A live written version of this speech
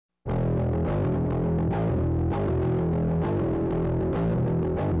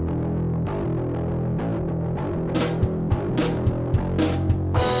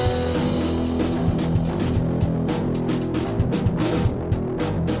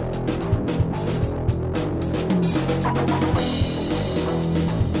Welcome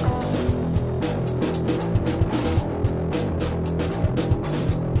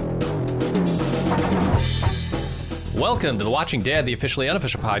to The Watching Dead, the officially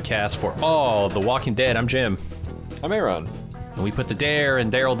unofficial podcast for all The Walking Dead. I'm Jim. I'm Aaron. And we put the Dare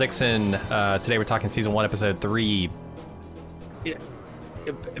and Daryl Dixon. Today we're talking season 1, episode 3.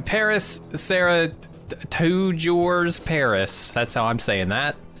 Paris, Sera, Toujours, Paris. That's how I'm saying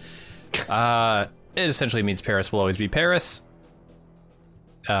that. It essentially means Paris will always be Paris.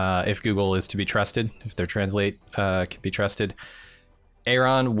 If Google is to be trusted, if their translate can be trusted.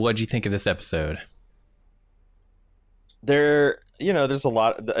 Aaron, what'd you think of this episode? There's a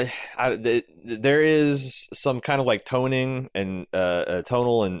lot. There is some kind of like toning and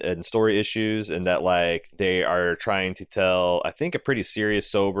tonal and story issues, and that like they are trying to tell, I think, a pretty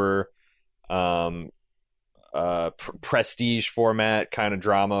serious, sober, prestige format kind of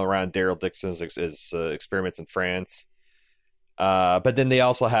drama around Daryl Dixon's experiments in France. But then they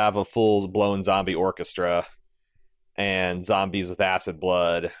also have a full blown zombie orchestra and zombies with acid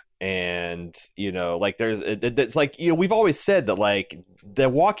blood. And, like it's like, we've always said that like The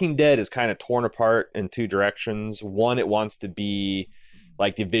Walking Dead is kind of torn apart in two directions. One, it wants to be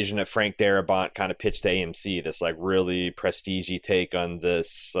like the vision that Frank Darabont kind of pitched to AMC, this like really prestige-y take on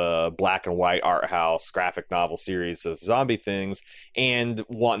this black and white art house graphic novel series of zombie things, and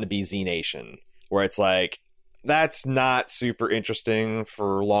wanting to be Z Nation, where it's like, that's not super interesting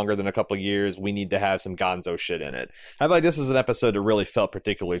for longer than a couple of years. We need to have some gonzo shit in it. I feel like this is an episode that really felt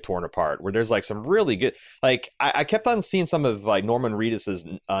particularly torn apart, where there's like some really good, like I kept on seeing some of like Norman Reedus's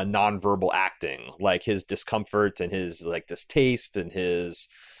nonverbal acting, like his discomfort and his like distaste and his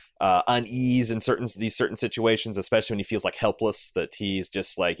unease in certain situations, especially when he feels like helpless, that he's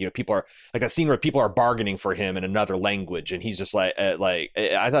just like, people are like a scene where people are bargaining for him in another language, and he's just like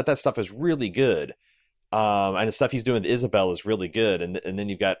I thought that stuff was really good. And the stuff he's doing with Isabel is really good, and then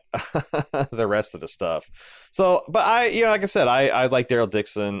you've got the rest of the stuff. So, but like I said, I like Daryl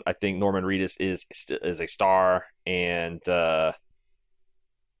Dixon. I think Norman Reedus is a star, and I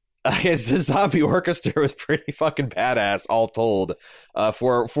guess the zombie orchestra was pretty fucking badass, all told.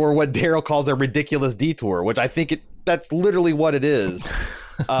 For what Daryl calls a ridiculous detour, which I think that's literally what it is.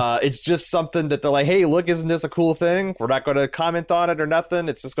 It's just something that they're like, hey, look, isn't this a cool thing? We're not going to comment on it or nothing.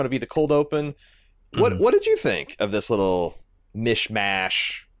 It's just going to be the cold open. What did you think of this little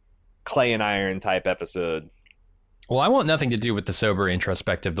mishmash, clay and iron type episode? Well, I want nothing to do with the sober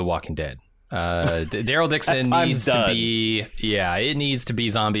introspective The Walking Dead. Daryl Dixon needs to be, it needs to be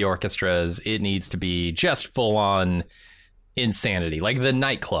zombie orchestras. It needs to be just full on insanity, like the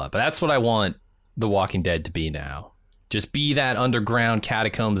nightclub. That's what I want The Walking Dead to be now. Just be that underground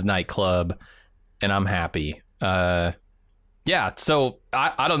catacombs nightclub, and I'm happy. So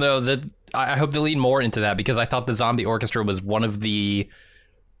I don't know that. I hope they lean more into that, because I thought the zombie orchestra was one of the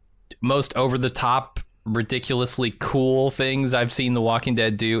most over-the-top, ridiculously cool things I've seen The Walking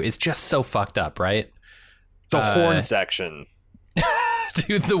Dead do. It's just so fucked up, right? The horn section.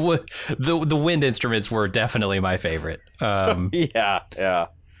 Dude, the wind instruments were definitely my favorite. Yeah.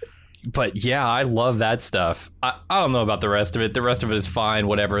 But yeah, I love that stuff. I don't know about the rest of it. The rest of it is fine,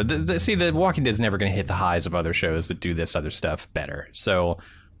 whatever. See, The Walking Dead's never going to hit the highs of other shows that do this other stuff better. So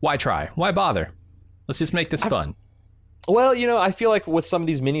why try? Why bother? Let's just make this fun. Well, I feel like with some of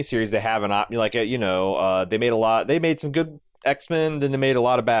these miniseries, they have they made some good X-Men, then they made a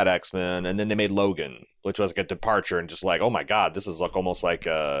lot of bad X-Men, and then they made Logan, which was like a departure, and just like, oh my God, this is like almost like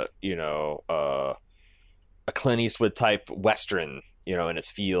a Clint Eastwood type Western, in its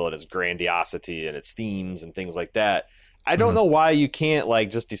feel and its grandiosity and its themes and things like that. I don't know why you can't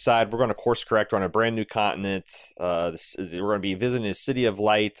like just decide we're going to course correct on a brand new continent. We're going to be visiting a city of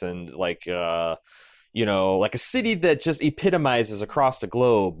light, and like like a city that just epitomizes across the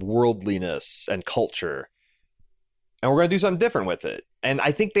globe worldliness and culture. And we're going to do something different with it. And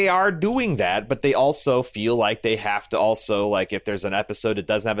I think they are doing that, but they also feel like they have to also, like, if there's an episode that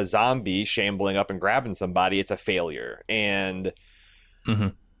doesn't have a zombie shambling up and grabbing somebody, it's a failure. And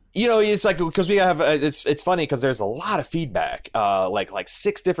it's like, because we have it's funny because there's a lot of feedback. Like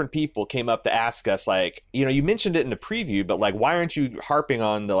 6 different people came up to ask us, like, you mentioned it in the preview, but like, why aren't you harping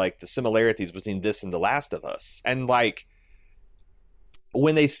on the similarities between this and The Last of Us? And like,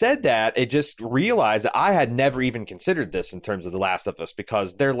 when they said that, it just realized that I had never even considered this in terms of The Last of Us,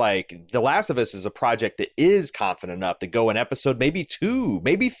 because they're like, The Last of Us is a project that is confident enough to go an episode, maybe 2,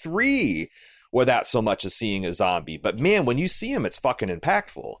 maybe 3, without so much as seeing a zombie. But man, when you see him, it's fucking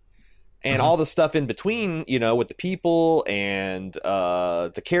impactful. And all the stuff in between, with the people and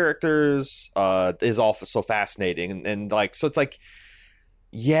the characters is all so fascinating. And like, so it's like,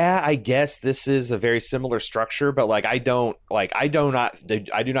 yeah, I guess this is a very similar structure, but like I do not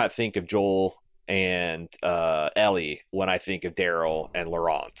think of Joel and Ellie when I think of Daryl and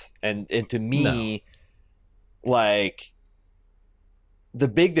Laurent. And to me, like the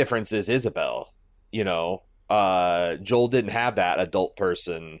big difference is Isabel. You know, Joel didn't have that adult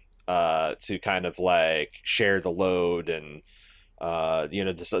person to kind of like share the load and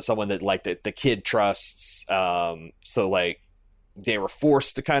someone that like the kid trusts. So like they were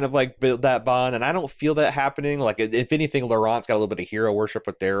forced to kind of like build that bond, and I don't feel that happening. Like if anything, Laurent's got a little bit of hero worship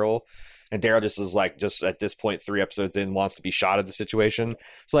with Daryl, and Daryl just is like, just at this point 3 episodes in, wants to be shot at the situation.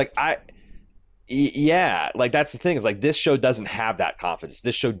 So like yeah, like that's the thing, is like this show doesn't have that confidence.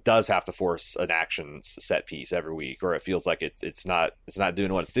 This show does have to force an action set piece every week, or it feels like it's not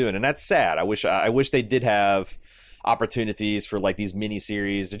doing what it's doing, and that's sad. I wish they did have opportunities for like these mini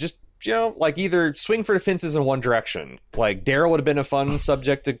series to just, you know, like either swing for the fences in one direction. Like Daryl would have been a fun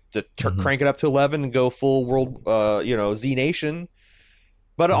subject to crank it up to 11 and go full world, Z Nation.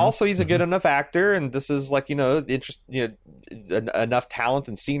 But also he's a good enough actor, and this is like, enough talent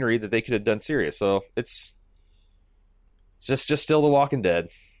and scenery that they could have done serious. So it's just still The Walking Dead.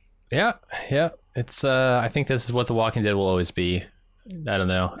 Yeah. It's I think this is what The Walking Dead will always be. I don't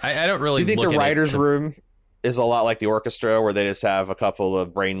know. I don't really. Do you think the writer's room is a lot like the orchestra, where they just have a couple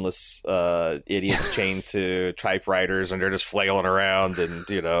of brainless idiots chained to typewriters and they're just flailing around, and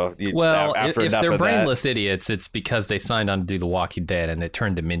after if they're brainless idiots, it's because they signed on to do The Walking Dead and it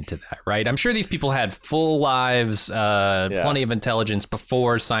turned them into that, right? I'm sure these people had full lives, plenty of intelligence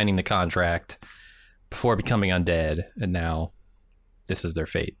before signing the contract, before becoming undead, and now this is their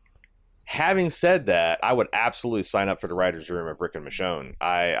fate. Having said that, I would absolutely sign up for the writer's room of Rick and Michonne.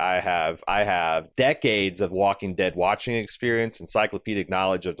 I have decades of Walking Dead watching experience, encyclopedic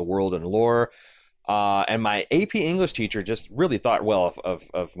knowledge of the world and lore, and my AP English teacher just really thought well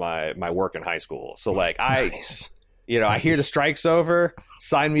of my work in high school. So like I hear the strike's over,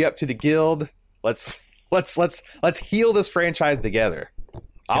 sign me up to the guild. Let's heal this franchise together.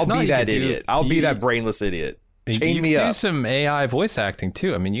 I'll be that idiot. I'll be that brainless idiot. Chain me up. Do some AI voice acting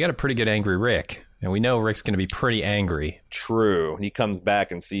too. I mean, you got a pretty good angry Rick, and we know Rick's going to be pretty angry. True. He comes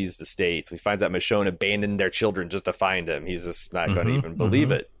back and sees the States. He finds out Michonne abandoned their children just to find him. He's just not going to even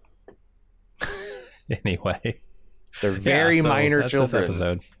believe it. Anyway, they're very minor children. This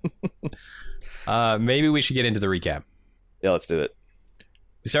episode. Maybe we should get into the recap. Yeah, let's do it.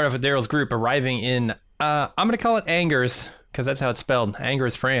 We start off with Daryl's group arriving in, I'm going to call it Angers, because that's how it's spelled.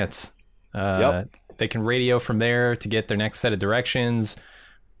 Angers, France. Yep. They can radio from there to get their next set of directions.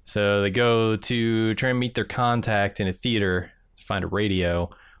 So they go to try and meet their contact in a theater to find a radio.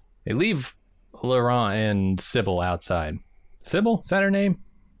 They leave Laurent and Sybil outside. Sybil? Is that her name?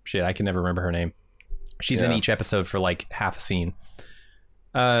 Shit, I can never remember her name. She's in each episode for like half a scene.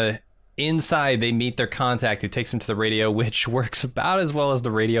 Inside, they meet their contact who takes them to the radio, which works about as well as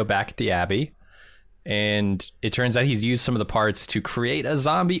the radio back at the Abbey. And it turns out he's used some of the parts to create a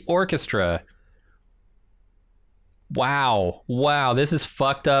zombie orchestra. Wow, this is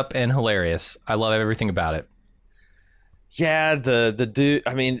fucked up and hilarious. I love everything about it. Yeah, the dude,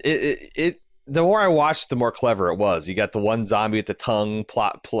 I mean, it the more I watched, the more clever it was. You got the one zombie with the tongue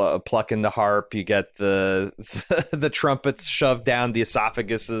plucking the harp. You get the trumpets shoved down the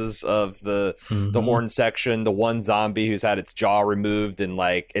esophaguses of the horn section. The one zombie who's had its jaw removed and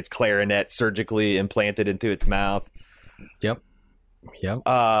like its clarinet surgically implanted into its mouth. Yep.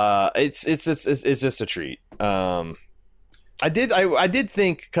 It's just a treat. I did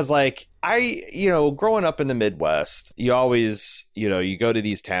think, because like growing up in the Midwest, you always, you go to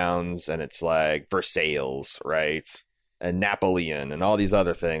these towns and it's like Versailles, right? And Napoleon and all these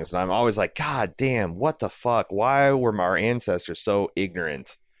other things. And I'm always like, God damn, what the fuck? Why were our ancestors so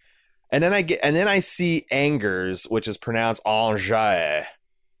ignorant? And then I see Angers, which is pronounced Angers.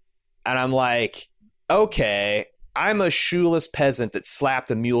 And I'm like, okay, I'm a shoeless peasant that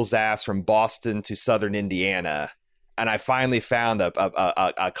slapped a mule's ass from Boston to southern Indiana, and I finally found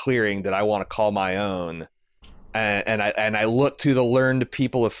a clearing that I want to call my own. And I look to the learned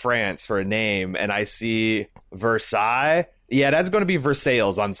people of France for a name, and I see Versailles. Yeah, that's going to be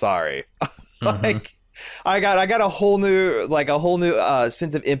Versailles. I'm sorry. Like, I got a whole new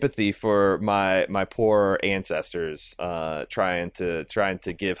sense of empathy for my poor ancestors, trying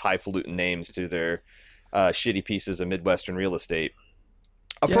to give highfalutin names to their shitty pieces of Midwestern real estate,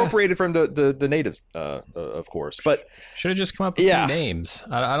 appropriated from the natives, of course. But should have just come up with new names.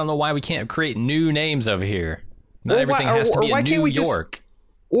 I don't know why we can't create new names over here. Not everything has to be in New York.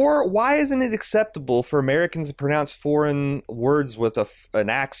 Or why isn't it acceptable for Americans to pronounce foreign words with an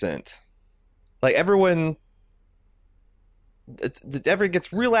accent? Like everyone, everyone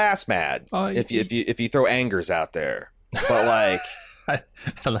gets real ass mad if you throw Angers out there. But like, I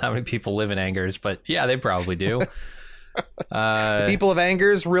don't know how many people live in Angers, but yeah, they probably do. The people of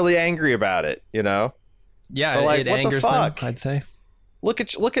Angers really angry about it, you know? Yeah, but like, it what angers the fuck? them, I'd say. Look at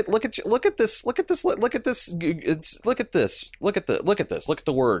this. Look at this. Look at this. Look at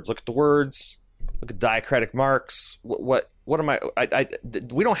the words. Look at the words. Look at diacritic marks. What am I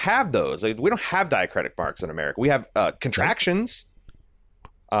we don't have those. We don't have diacritic marks in America. We have contractions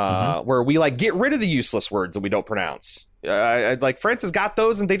where we like get rid of the useless words that we don't pronounce. Like France has got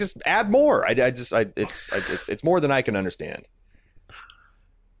those and they just add more. It's more than I can understand.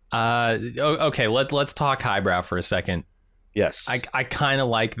 Okay, let's talk highbrow for a second. Yes. I kind of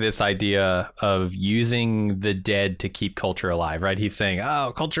like this idea of using the dead to keep culture alive, right? He's saying,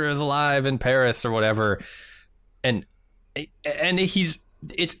 oh, culture is alive in Paris or whatever. And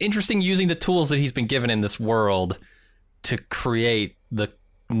it's interesting using the tools that he's been given in this world to create the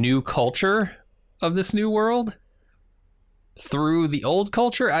new culture of this new world through the old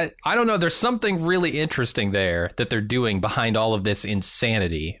culture. I don't know. There's something really interesting there that they're doing behind all of this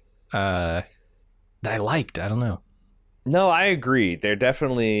insanity that I liked. I don't know. No, I agree. They're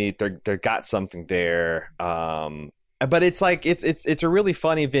definitely they got something there. But it's like it's a really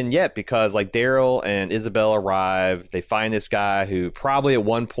funny vignette because like Daryl and Isabel arrive. They find this guy who probably at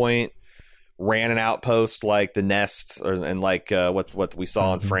one point ran an outpost like the Nest and like what we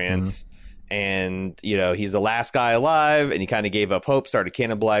saw in France. And, you know, he's the last guy alive and he kind of gave up hope, started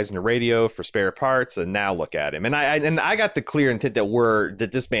cannibalizing the radio for spare parts. And now look at him. And I got the clear intent that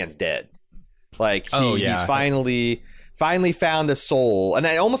this man's dead. Like he's finally found a soul. And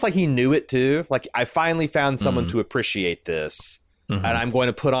almost like he knew it, too. Like I finally found someone to appreciate this. And I'm going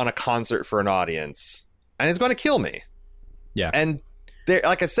to put on a concert for an audience. And it's going to kill me. Yeah. And there,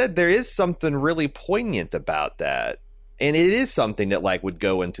 like I said, there is something really poignant about that. And it is something that like would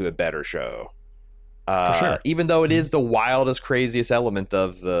go into a better show, for sure. Even though it is the wildest, craziest element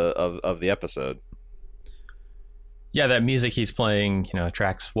of the episode. Yeah, that music he's playing, you know,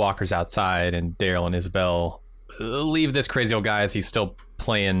 attracts walkers outside, and Daryl and Isabel leave this crazy old guy as he's still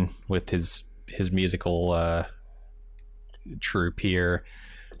playing with his musical troupe here.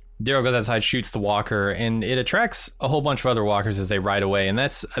 Daryl goes outside, shoots the walker, and it attracts a whole bunch of other walkers as they ride away. And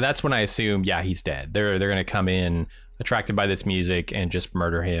that's when I assume, yeah, he's dead. They're going to come in attracted by this music and just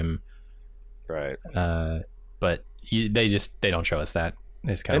murder him. Right. But they don't show us that.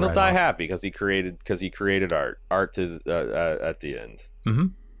 They just and he'll die happy because he created art to at the end.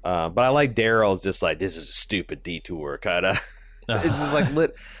 But I like Daryl's just like, this is a stupid detour kind of. It's just like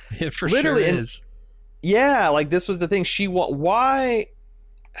it for literally sure is. Yeah, like this was the thing.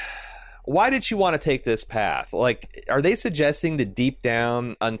 Why did she want to take this path? Like, are they suggesting that deep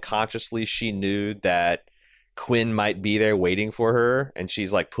down, unconsciously, she knew that Quinn might be there waiting for her, and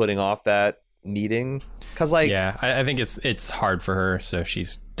she's like putting off that meeting? Because like, yeah, I think it's hard for her, so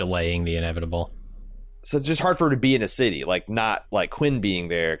she's delaying the inevitable. So it's just hard for her to be in a city, like not like Quinn being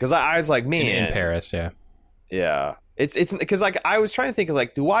there. Because I was like, man, in Paris, yeah. It's because like I was trying to think of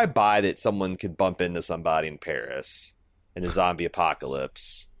like, do I buy that someone could bump into somebody in Paris in the zombie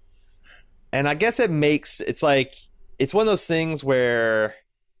apocalypse? And I guess it's like it's one of those things where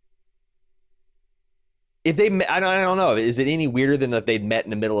if they I don't know, is it any weirder than that they'd met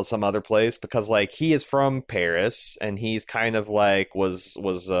in the middle of some other place? Because like he is from Paris and he's kind of like was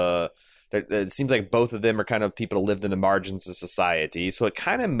it seems like both of them are kind of people who lived in the margins of society, so it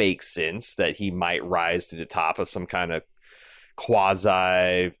kind of makes sense that he might rise to the top of some kind of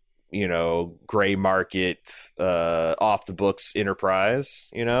quasi, you know, gray market, off the books enterprise,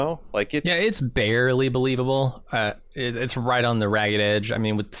 you know, like it's barely believable. It's right on the ragged edge. I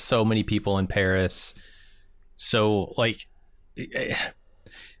mean, with so many people in Paris. So like,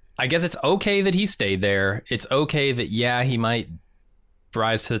 I guess it's okay that he stayed there. It's okay that, yeah, he might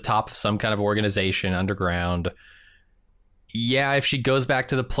rise to the top of some kind of organization underground. Yeah, if she goes back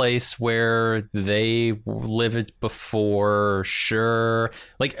to the place where they lived before, sure.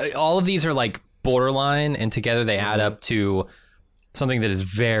 Like, all of these are like borderline, and together they add up to something that is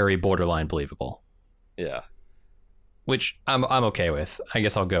very borderline believable. Yeah. Which I'm okay with. I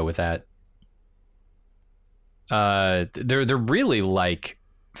guess I'll go with that. They're really like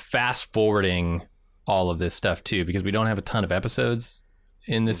fast forwarding all of this stuff too, because we don't have a ton of episodes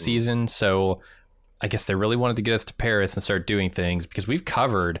in this season, so I guess they really wanted to get us to Paris and start doing things, because we've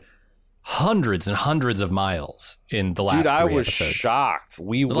covered hundreds and hundreds of miles in the last 3 episodes. Dude, I was shocked.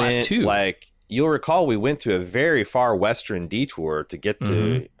 We went, like, you'll recall, we went to a very far western detour to get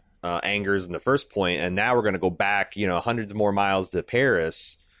to Angers in the first point, and now we're going to go back, you know, hundreds more miles to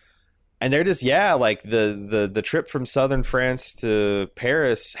Paris. And they're just, like the trip from southern France to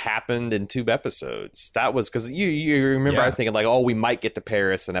Paris happened in 2 episodes. That was because you remember I was thinking like, oh, we might get to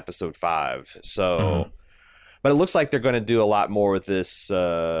Paris in episode 5. So, but it looks like they're going to do a lot more with this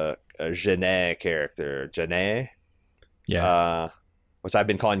Genet character, Genet, which I've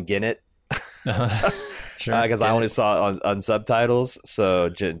been calling Ginnet. Sure, because I only saw it on subtitles. So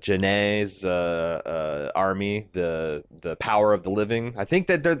Genet's army, the power of the living. I think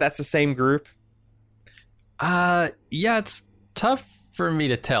that's the same group. It's tough for me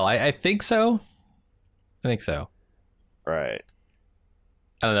to tell. I think so. Right.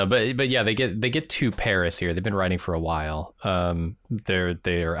 I don't know, but yeah, they get to Paris here. They've been writing for a while.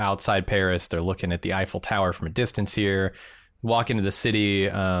 They're outside Paris. They're looking at the Eiffel Tower from a distance here. Walk into the city.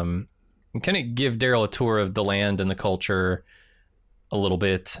 Kind of give Daryl a tour of the land and the culture a little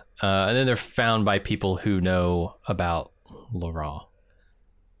bit. And then they're found by people who know about Laurent.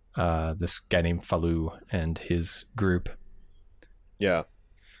 This guy named Falou and his group. Yeah.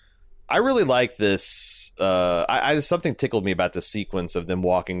 I really like this. I just something tickled me about the sequence of them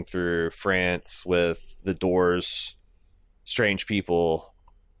walking through France with the Doors, Strange People,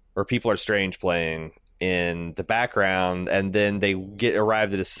 or People Are Strange playing in the background, and then they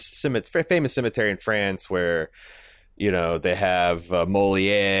arrived at a famous cemetery in France where, they have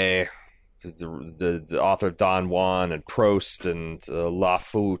Molière, the author of Don Juan, and Proust, and La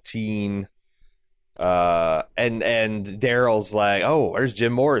Fontaine, and Daryl's like, oh, where's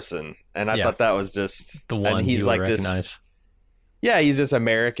Jim Morrison? And I thought that was just the one. And he's like recognize. He's this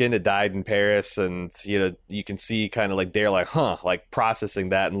American that died in Paris, and you can see kind of like Daryl like processing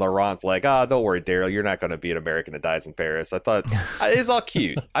that, and Laurent like, don't worry, Daryl, you're not going to be an American that dies in Paris. I thought it's all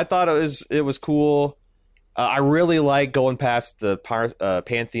cute. I thought it was cool. I really like going past the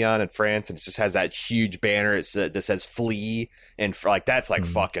Pantheon in France, and it just has that huge banner that says "Flee," and like that's like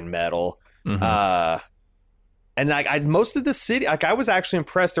fucking metal. And like most of the city, like I was actually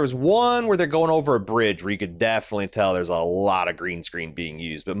impressed. There was one where they're going over a bridge where you could definitely tell there's a lot of green screen being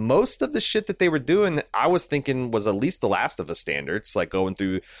used. But most of the shit that they were doing, I was thinking was at least The Last of Us standards, like going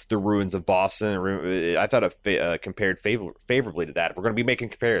through the ruins of Boston. I thought it compared favorably to that. If we're going to be making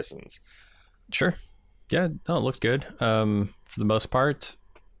comparisons. Sure. Yeah, no, it looks good. For the most part,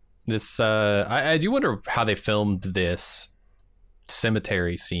 this I do wonder how they filmed this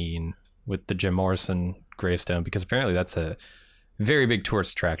cemetery scene with the Jim Morrison gravestone, because apparently that's a very big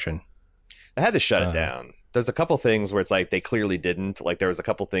tourist attraction. I had to shut it down. There's a couple things where it's like they clearly didn't. Like there was a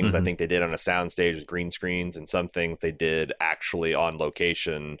couple things I think they did on a soundstage with green screens, and some things they did actually on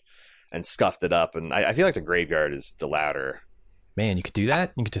location and scuffed it up. And I feel like the graveyard is the latter. Man, you could do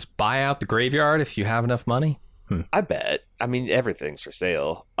that. You could just buy out the graveyard if you have enough money. I bet. I mean, everything's for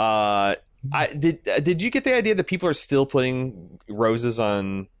sale. Did you get the idea that people are still putting roses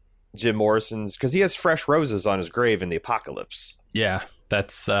on Jim Morrison's, because he has fresh roses on his grave in the apocalypse? Yeah,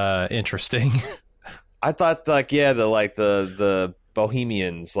 that's interesting. I thought the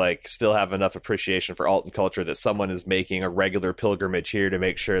Bohemians like still have enough appreciation for Alton culture that someone is making a regular pilgrimage here to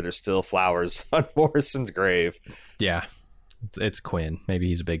make sure there's still flowers on Morrison's grave. Yeah, it's Quinn. Maybe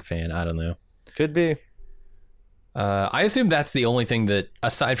he's a big fan. I don't know. Could be. I assume that's the only thing that,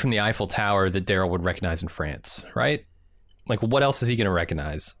 aside from the Eiffel Tower, that Daryl would recognize in France, right? Like, what else is he going to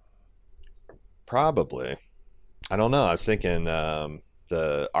recognize? Probably. I don't know. I was thinking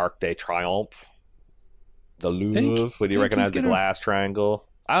the Arc de Triomphe, the Louvre. Would he recognize the glass triangle?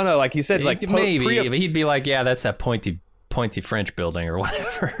 I don't know. Like he said, like maybe, but he'd be like, yeah, that's that pointy French building or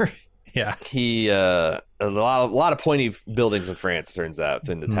whatever. Yeah. He a lot of pointy buildings in France. Turns out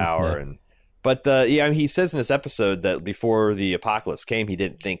in the tower But he says in this episode that before the apocalypse came, he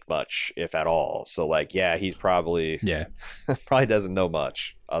didn't think much, if at all. So like, he's probably probably doesn't know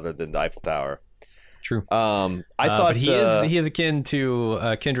much other than the Eiffel Tower. True. I thought but he is akin to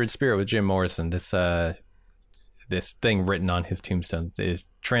a kindred spirit with Jim Morrison. This thing written on his tombstone, it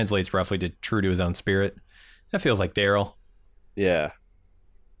translates roughly to "true to his own spirit." That feels like Daryl. Yeah.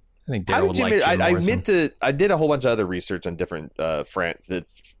 I think Daryl would like Jim Morrison. I did a whole bunch of other research on different France that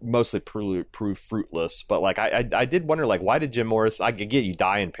mostly proved fruitless. But like, I did wonder, like, why did Jim Morrison? I get you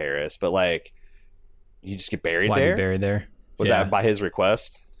die in Paris, but like, you just get buried there. Why be buried there? Was that by his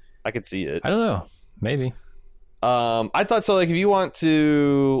request? I could see it. I don't know. Maybe. I thought so. Like, if you want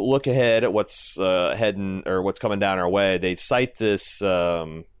to look ahead at what's heading or what's coming down our way, they cite this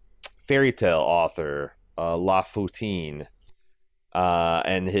fairy tale author, La Fontaine.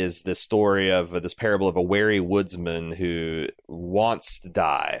 And this story of this parable of a wary woodsman who wants to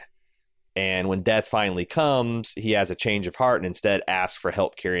die, and when death finally comes, he has a change of heart and instead asks for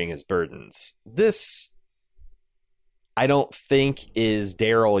help carrying his burdens. This I don't think is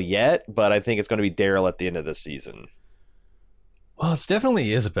Daryl yet, but I think it's going to be Daryl at the end of the season. Well, it's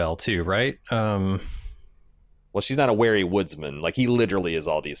definitely Isabel too, right? Well, she's not a wary woodsman. Like, he literally is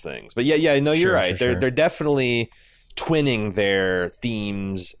all these things. But yeah, no, you're right. They're definitely twinning their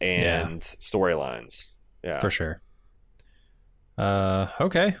themes and storylines. Yeah, for sure.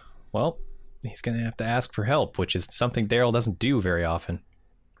 Okay. Well, he's going to have to ask for help, which is something Daryl doesn't do very often.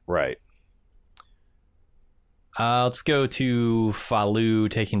 Right. Let's go to Falu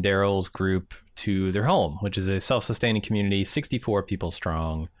taking Daryl's group to their home, which is a self-sustaining community, 64 people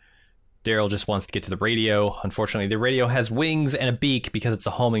strong. Daryl just wants to get to the radio. Unfortunately, the radio has wings and a beak because it's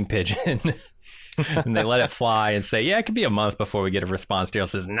a homing pigeon. And they let it fly and say, yeah, it could be a month before we get a response. Daryl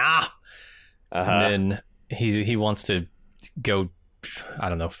says, nah. And then he wants to go, I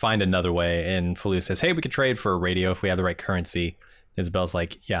don't know, find another way. And Falu says, hey, we could trade for a radio if we have the right currency. Isabel's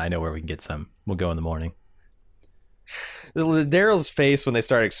like, yeah, I know where we can get some. We'll go in the morning. Daryl's face when they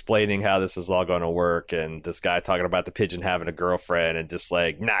start explaining how this is all going to work, and this guy talking about the pigeon having a girlfriend, and just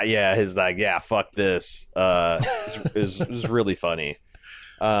like, his like, yeah, fuck this, is really funny.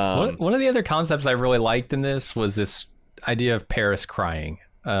 One of the other concepts I really liked in this was this idea of Paris crying.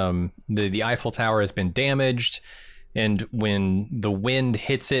 The Eiffel Tower has been damaged, and when the wind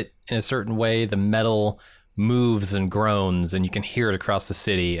hits it in a certain way, the metal moves and groans, and you can hear it across the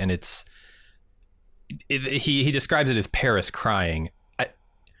city, and he describes it as Paris crying.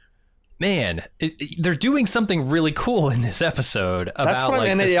 They're doing something really cool in this episode about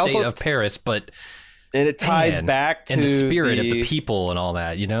the state of Paris, and it ties back to the spirit of the people and all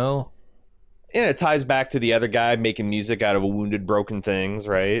that, you know? And it ties back to the other guy making music out of wounded, broken things,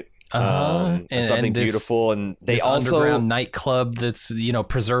 right? And something beautiful. And they also underground nightclub that's,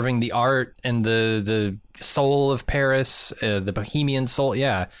 preserving the art and the soul of Paris, the bohemian soul.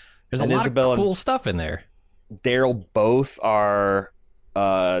 Yeah. There's a lot of cool stuff in there. Daryl both are,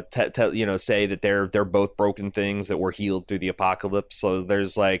 say that they're both broken things that were healed through the apocalypse. So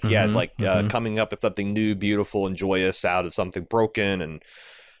there's coming up with something new, beautiful, and joyous out of something broken and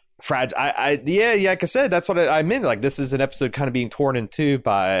fragile. Like I said, that's what I meant. Like, this is an episode kind of being torn in two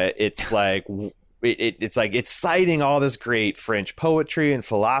by it's like it's like it's citing all this great French poetry and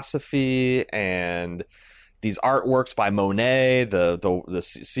philosophy and these artworks by Monet, the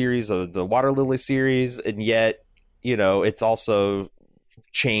series of the Water Lily series, and yet, it's also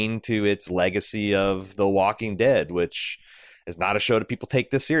chained to its legacy of The Walking Dead, which is not a show that people take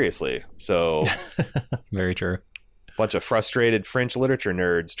this seriously. So, very true. Bunch of frustrated French literature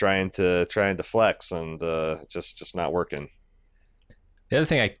nerds trying to flex and just not working. The other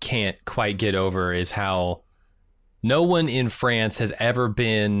thing I can't quite get over is how no one in France has ever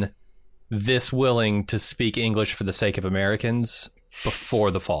been this willing to speak English for the sake of Americans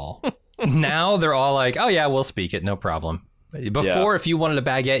before the fall. Now they're all like, oh yeah, we'll speak it, no problem. Before, if you wanted a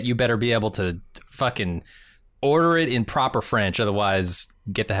baguette, you better be able to fucking order it in proper French, otherwise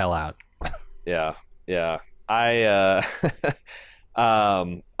get the hell out. Yeah. The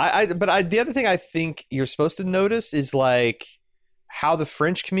other thing I think you're supposed to notice is like how the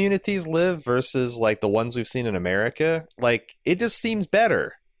French communities live versus like the ones we've seen in America. Like, it just seems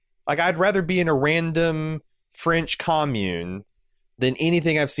better. Like, I'd rather be in a random French commune than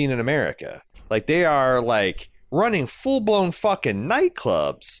anything I've seen in America. Like, they are like running full-blown fucking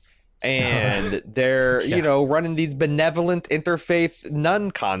nightclubs, and they're running these benevolent interfaith nun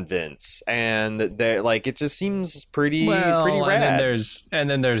convents, and they're like, it just seems pretty rad. And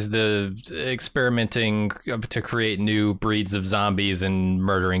then there's the experimenting to create new breeds of zombies and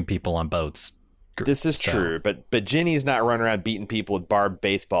murdering people on boats. This is true, but Ginny's not running around beating people with barbed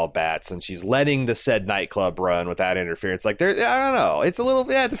baseball bats, and she's letting the said nightclub run without interference. Like, I don't know. It's a little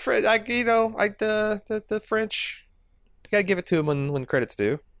the French. You gotta give it to them when credit's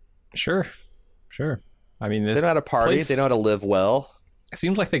due. Sure. I mean, they know how to party. They know how to live well. It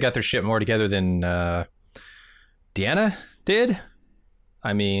seems like they got their shit more together than Deanna did.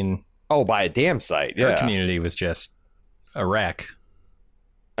 I mean, by a damn sight. Her community was just a wreck.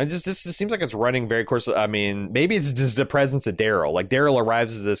 And this seems like it's running very course. I mean, maybe it's just the presence of Daryl. Like, Daryl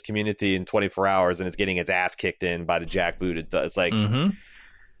arrives at this community in 24 hours and it's getting its ass kicked in by the jackbooted. It's like,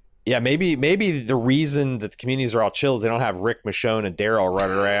 yeah, maybe the reason that the communities are all chill is they don't have Rick Michonne and Daryl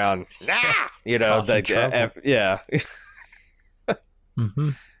running around. Yeah.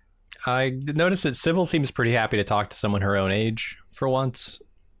 I noticed that Sybil seems pretty happy to talk to someone her own age for once,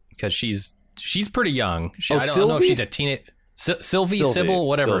 because she's pretty young. I don't know if she's a teenage. Sylvie, Sybil,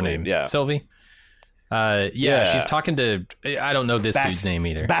 whatever her name. Yeah. Sylvie. She's talking to, I don't know this dude's name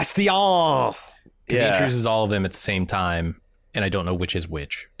either. Bastion. Because he introduces all of them at the same time. and I don't know which is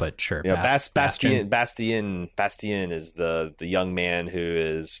which, but sure. Yeah, Bastien is the young man who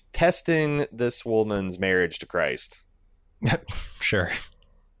is testing this woman's marriage to Christ. Sure.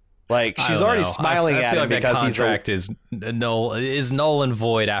 Like, she's already smiling at him because that contract is null and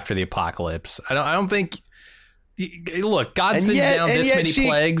void after the apocalypse. I don't think. Look, God sends down this many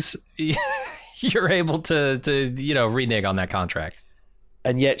plagues. You're able to renege on that contract.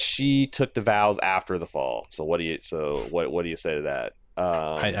 And yet she took the vows after the fall. So what do you say to that?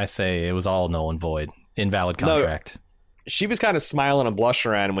 I say it was all null and void, invalid contract. No, she was kind of smiling and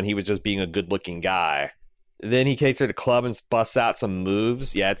blushing around him when he was just being a good-looking guy. Then he takes her to the club and busts out some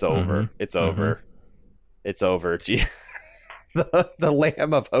moves. Yeah, it's over. It's over. It's over. Gee, the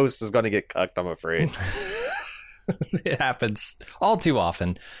lamb of hosts is going to get cucked, I'm afraid. It happens all too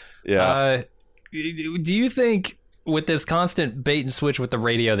often. Yeah. Do you think with this constant bait and switch with the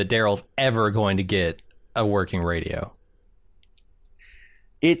radio that Daryl's ever going to get a working radio?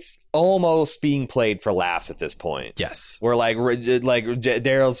 It's almost being played for laughs at this point. Yes. Where like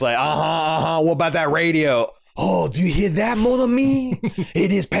Daryl's like, what about that radio? Oh, do you hear that, mon ami?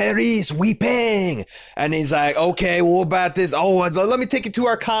 It is Paris weeping. And he's like, okay, well, what about this? Oh, let me take you to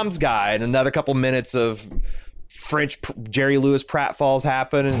our comms guy. And another couple minutes of French Jerry Lewis pratfalls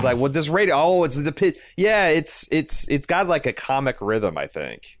happen. And it's like, what this radio? Oh, it's the pit. Yeah, it's got like a comic rhythm, I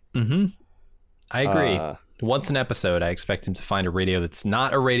think. Mm-hmm. I agree. Once an episode, I expect him to find a radio that's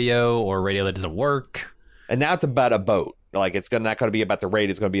not a radio or a radio that doesn't work. And now it's about a boat. Like, it's not going to be about the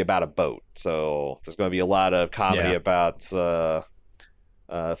radio. It's going to be about a boat. So there's going to be a lot of comedy about French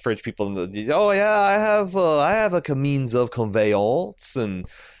people. I have a means of conveyance, and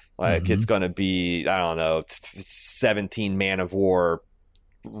like it's going to be, I don't know, 17 man of war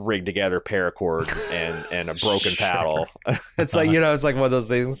rigged together paracord and a broken paddle. It's like, it's like one of those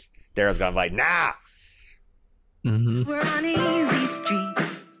things. Daryl's going to be like, nah. Mm-hmm. We're on easy street.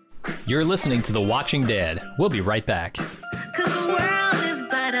 You're listening to The Watching Dead. We'll be right back. 'Cause the world is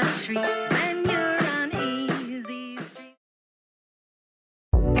but a treat when you're on easy street.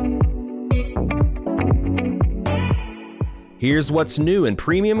 Here's what's new in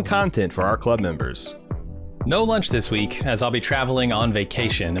premium content for our club members. No lunch this week, as I'll be traveling on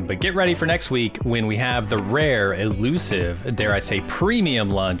vacation, but get ready for next week when we have the rare, elusive, dare I say,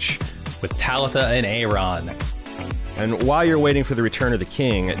 premium lunch with Talitha and Aaron. And while you're waiting for the return of the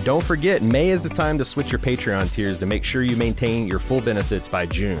king, don't forget, May is the time to switch your Patreon tiers to make sure you maintain your full benefits by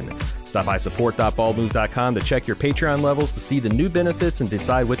June. Stop by support.baldmove.com to check your Patreon levels to see the new benefits and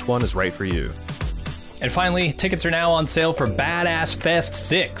decide which one is right for you. And finally, tickets are now on sale for Badass Fest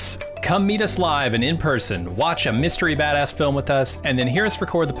 6. Come meet us live and in person, watch a mystery badass film with us, and then hear us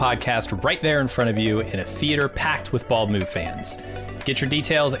record the podcast right there in front of you in a theater packed with Bald Move fans. Get your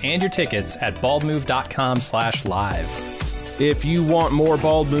details and your tickets at baldmove.com/live. If you want more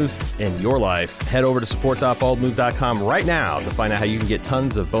Bald Move in your life, head over to support.baldmove.com right now to find out how you can get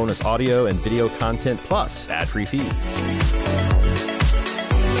tons of bonus audio and video content plus ad-free feeds.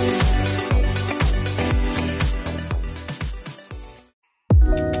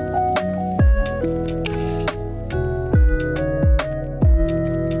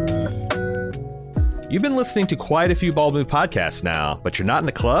 You've been listening to quite a few Bald Move podcasts now, but you're not in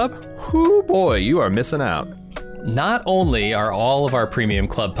the club? Whoo boy, you are missing out. Not only are all of our premium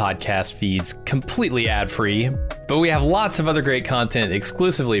club podcast feeds completely ad-free, but we have lots of other great content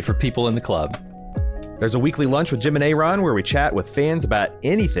exclusively for people in the club. There's a weekly lunch with Jim and Aaron where we chat with fans about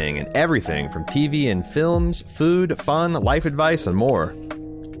anything and everything from TV and films, food, fun, life advice, and more.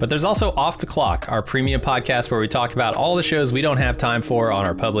 But there's also Off the Clock, our premium podcast where we talk about all the shows we don't have time for on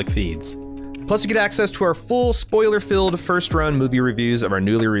our public feeds. Plus, you get access to our full spoiler-filled first-run movie reviews of our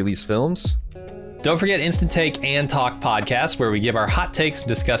newly released films. Don't forget Instant Take and Talk podcast, where we give our hot takes and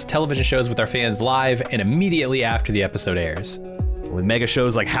discuss television shows with our fans live and immediately after the episode airs. With mega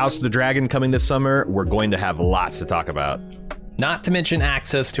shows like House of the Dragon coming this summer, we're going to have lots to talk about. Not to mention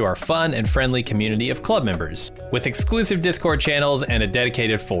access to our fun and friendly community of club members, with exclusive Discord channels and a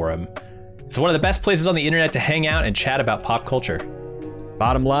dedicated forum. It's one of the best places on the internet to hang out and chat about pop culture.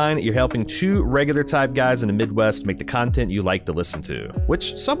 Bottom line, you're helping two regular type guys in the Midwest make the content you like to listen to,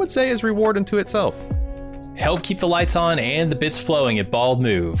 which some would say is reward unto itself. Help keep the lights on and the bits flowing at Bald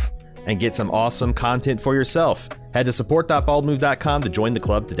Move. And get some awesome content for yourself. Head to support.baldmove.com to join the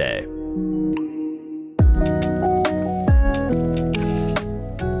club today. And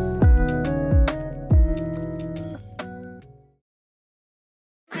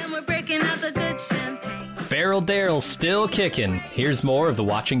we're breaking out the good champagne. Feral Daryl's still kicking. Here's more of The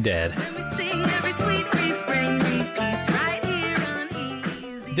Watching Dead. And we sing every sweet refrain repeats right here on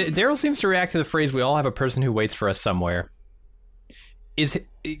easy. Daryl seems to react to the phrase, "We all have a person who waits for us somewhere."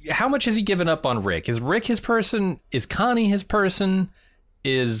 how much has he given up on Rick? Is Rick his person? Is Connie his person?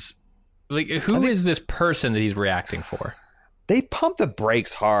 Is who is this person that he's reacting for? They pumped the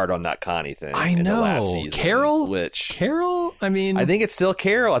brakes hard on that Connie thing. I know. The last season, Carol? I mean, I think it's still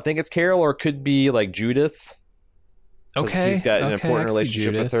Carol. I think it's Carol, or it could be like Judith. Okay. He's got an important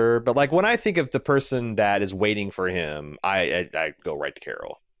relationship with her. But like when I think of the person that is waiting for him, I go right to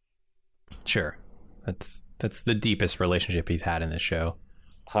Carol. Sure. That's the deepest relationship he's had in this show.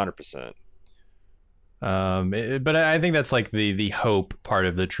 100%. But I think that's like the hope part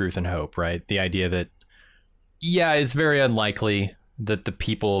of the truth and hope, right? The idea that, yeah, it's very unlikely that the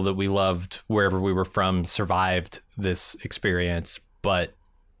people that we loved wherever we were from survived this experience, but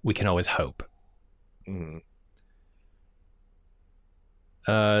we can always hope. Mm-hmm.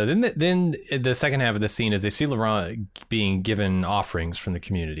 Then the second half of the scene is they see Laurent being given offerings from the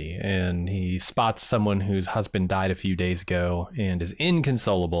community, and he spots someone whose husband died a few days ago and is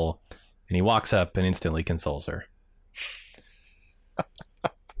inconsolable, and he walks up and instantly consoles her.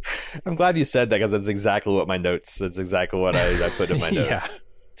 I'm glad you said that, because that's exactly what my notes. That's exactly what I put in my notes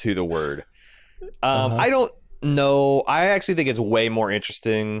to the word. I don't know. I actually think it's way more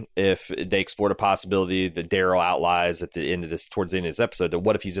interesting if they explored a possibility that Daryl outlines at the end of this, towards the end of this episode, that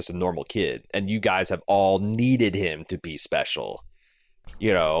what if he's just a normal kid and you guys have all needed him to be special?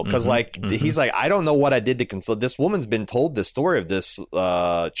 You know, because he's like, I don't know what I did to console. This woman's been told the story of this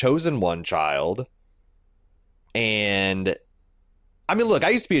chosen one child, and I mean, look, I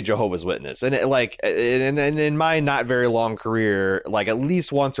used to be a Jehovah's Witness, and in my not very long career, like at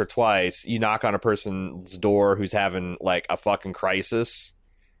least once or twice, you knock on a person's door who's having like a fucking crisis,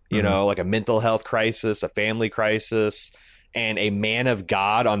 you know, like a mental health crisis, a family crisis, and a man of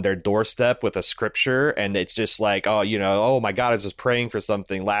God on their doorstep with a scripture, and it's just like, oh, you know, oh my God, I was just praying for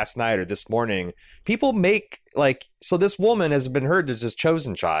something last night or this morning. People make like, so this woman has been heard as this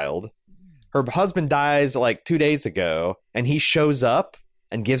chosen child. Her husband dies like 2 days ago, and he shows up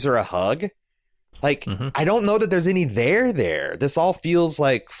and gives her a hug. Like, I don't know that there's any there. This all feels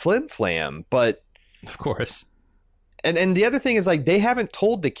like flim flam, but of course. And the other thing is, like, they haven't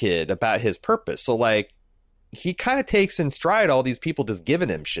told the kid about his purpose. So like, he kind of takes in stride all these people just giving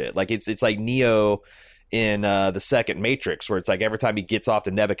him shit. Like it's like Neo in the second Matrix, where it's like every time he gets off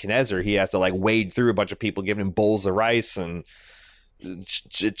to Nebuchadnezzar, he has to like wade through a bunch of people giving him bowls of rice and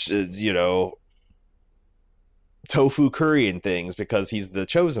you know, tofu curry and things because he's the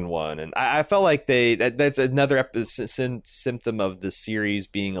chosen one. And I felt like that's another symptom of the series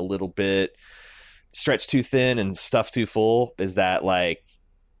being a little bit stretched too thin and stuffed too full, is that like,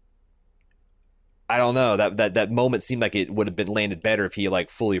 I don't know, that moment seemed like it would have been landed better if he like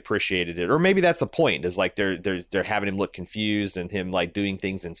fully appreciated it. Or maybe that's the point, is like they're having him look confused and him like doing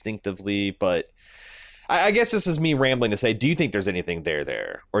things instinctively. But I guess this is me rambling to say, do you think there's anything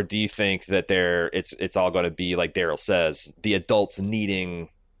there? Or do you think that it's all going to be, like Daryl says, the adults needing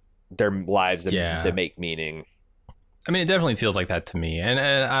their lives to make meaning? I mean, it definitely feels like that to me. And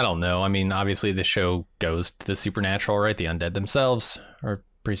I don't know. I mean, obviously the show goes to the supernatural, right? The undead themselves are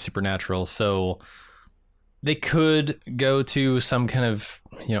pretty supernatural. So they could go to some kind of,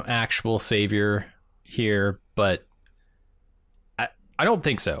 you know, actual savior here, but I don't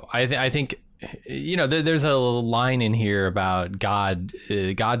think so. I think, you know, there's a line in here about God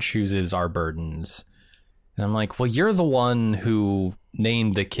chooses our burdens. And I'm like, well, you're the one who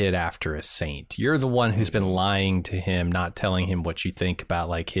named the kid after a saint. You're the one who's been lying to him, not telling him what you think about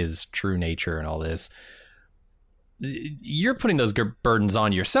like his true nature and all this. You're putting those burdens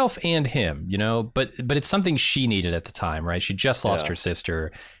on yourself and him, you know, but it's something she needed at the time, right? She just lost her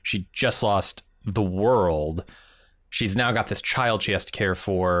sister. She just lost the world. She's now got this child she has to care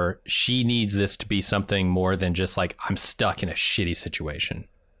for. She needs this to be something more than just like, I'm stuck in a shitty situation.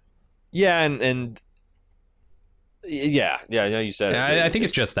 Yeah. And yeah, you said it. I think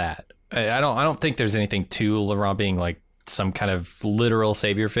it's just that. I don't think there's anything to Laurent being like some kind of literal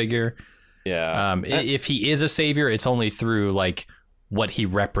savior figure. Yeah. If he is a savior, it's only through like what he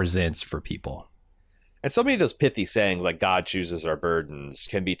represents for people. And so many of those pithy sayings, like God chooses our burdens,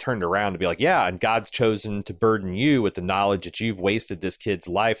 can be turned around to be like, yeah, and God's chosen to burden you with the knowledge that you've wasted this kid's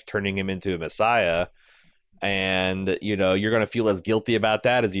life, turning him into a Messiah. And, you know, you're going to feel as guilty about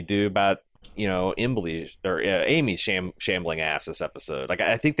that as you do about, you know, Amy's shambling ass this episode. Like,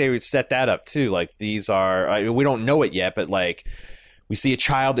 I think they would set that up too. Like, these are, we don't know it yet, but like, we see a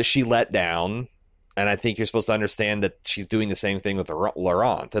child that she let down. And I think you're supposed to understand that she's doing the same thing with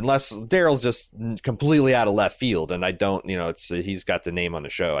Laurent, unless Daryl's just completely out of left field. And I don't, you know, he's got the name on the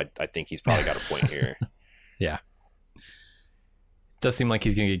show. I think he's probably got a point here. Yeah. Does seem like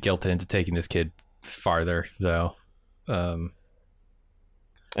he's going to get guilted into taking this kid farther, though.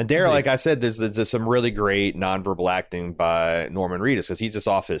 And Daryl, like I said, there's some really great nonverbal acting by Norman Reedus because he's just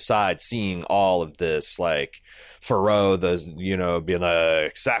off his side seeing all of this, like Thoreau, being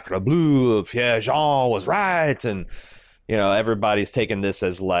like Sacre Bleu, Pierre Jean was right, and everybody's taking this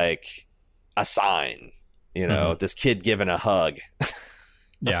as like a sign, this kid giving a hug.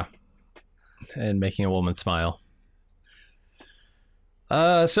 Yeah, and making a woman smile.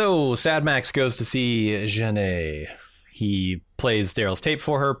 So Sad Max goes to see Jeanne. He plays Daryl's tape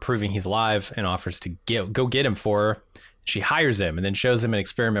for her, proving he's alive, and offers to go get him for her. She hires him and then shows him an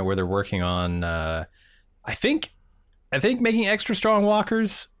experiment where they're working on, I think making extra strong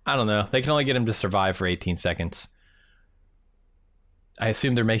walkers. I don't know. They can only get him to survive for 18 seconds. I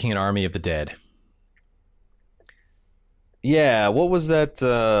assume they're making an army of the dead. Yeah, what was that?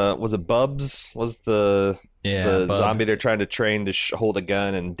 Was it Bubs? Was the Bub. zombie they're trying to train to hold a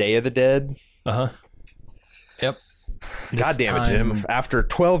gun in Day of the Dead? Uh-huh. Yep. God damn it, Jim. After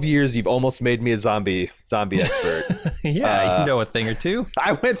 12 years, you've almost made me a zombie expert. Yeah, you know a thing or two.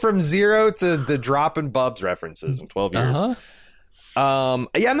 I went from 0 to dropping Bubs references in 12 years. Uh-huh.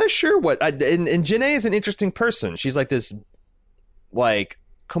 Yeah, I'm not sure what... and Janae is an interesting person. She's like this, like,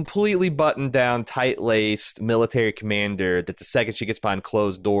 completely buttoned down, tight-laced military commander that the second she gets behind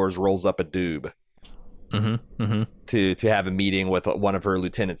closed doors rolls up a doob. To have a meeting with one of her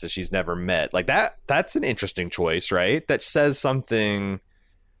lieutenants that she's never met. Like that's an interesting choice, right? That says something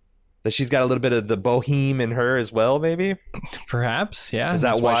that she's got a little bit of the boheme in her as well, maybe. Perhaps, yeah. Is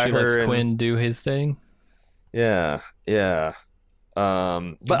that why she lets Quinn do his thing? Yeah. But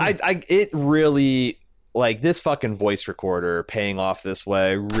I it really, like, this fucking voice recorder paying off this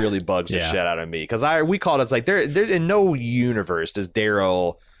way really bugs the shit out of me, because we called it, it's like there in no universe does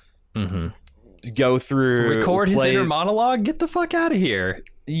Daryl go through, record his inner monologue. Get the fuck out of here.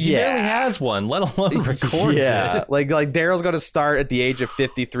 He barely has one, let alone records it. Like Daryl's going to start at the age of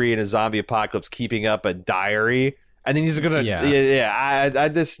 53 in a zombie apocalypse keeping up a diary, and then he's going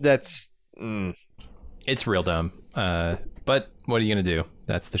to It's real dumb. But what are you going to do?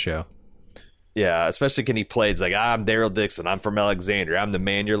 That's the show. Yeah, especially when he plays like, I'm Daryl Dixon, I'm from Alexandria, I'm the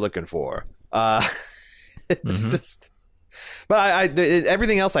man you're looking for. It's just... But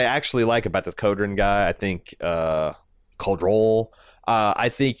everything else I actually like about this Codron guy. I think Coldroll. I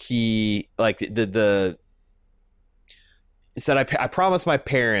think he, like, he said, I promised my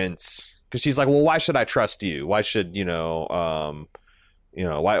parents, because she's like, well, why should I trust you? Why should why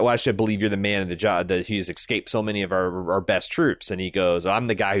should I believe you're the man in the job that he's escaped so many of our best troops? And he goes, I'm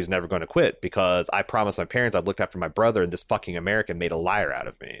the guy who's never going to quit because I promised my parents I'd looked after my brother, and this fucking American made a liar out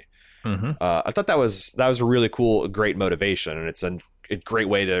of me. I thought that was a really cool, great motivation, and it's a great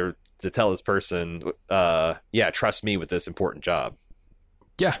way to tell this person, trust me with this important job.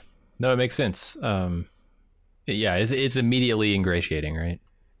 Yeah, no, it makes sense. It's immediately ingratiating, right?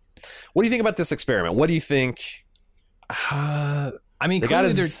 What do you think about this experiment? What do you think? I mean,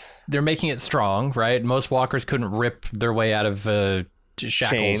 clearly they're making it strong, right? Most walkers couldn't rip their way out of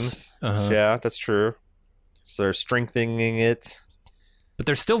shackles. Chains. Yeah, that's true. So they're strengthening it. But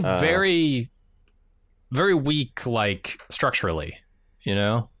they're still very, very weak, like, structurally,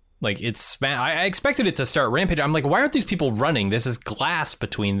 Like, I expected it to start rampage. I'm like, why aren't these people running? This is glass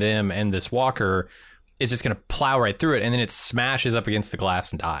between them, and this walker is just going to plow right through it, and then it smashes up against the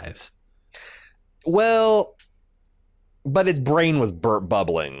glass and dies. Well, but its brain was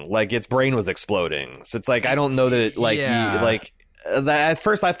bubbling. Like, its brain was exploding. So it's like, I don't know that it, like, at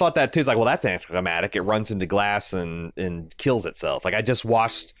first I thought that too. It's like, well, that's anticlimactic. It runs into glass and kills itself. Like, I just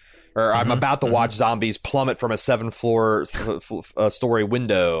watched, or I'm about to watch zombies plummet from a 7-story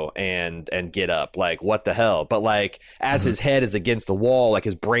window and get up. Like, what the hell? But like, as his head is against the wall, like,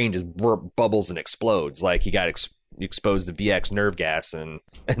 his brain just bubbles and explodes. Like, he got exposed to VX nerve gas and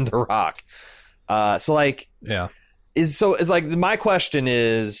the rock. So like, yeah, it's like, my question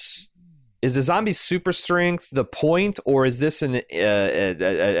is the zombie super strength the point, or is this an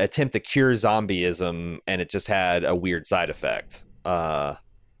attempt to cure zombieism and it just had a weird side effect? Or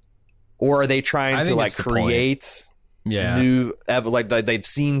are they trying to, like, create new, like, they've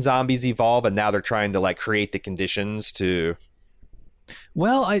seen zombies evolve and now they're trying to, like, create the conditions to...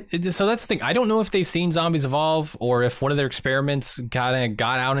 Well, so that's the thing. I don't know if they've seen zombies evolve or if one of their experiments got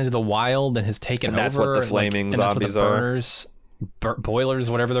out into the wild and has taken over. And that's what the flaming zombies are. Boilers,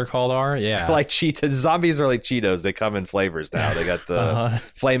 whatever they're called, are. Yeah. Like Cheetos. Zombies are like Cheetos. They come in flavors now. They got the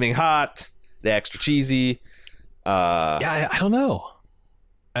flaming hot, the extra cheesy. I don't know.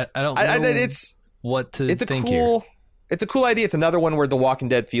 I don't know what to think here. It's a cool idea. It's another one where The Walking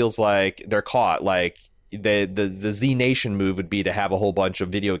Dead feels like they're caught. Like, the Z Nation move would be to have a whole bunch of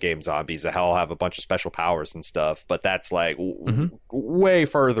video game zombies that all have a bunch of special powers and stuff, but that's like way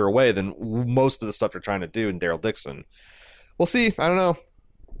further away than most of the stuff they're trying to do in Daryl Dixon. We'll see. I don't know.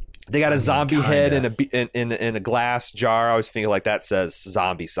 They got a zombie head in a glass jar. I always think like that says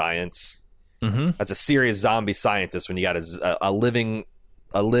zombie science. That's a serious zombie scientist when you got a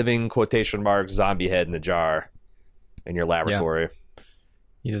living quotation marks zombie head in the jar in your laboratory.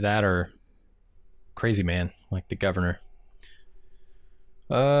 Either that or crazy man like the governor.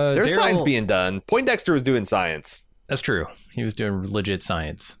 There's science being done. Poindexter was doing science. That's true. He was doing legit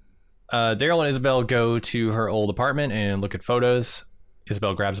science. Daryl and Isabel go to her old apartment and look at photos.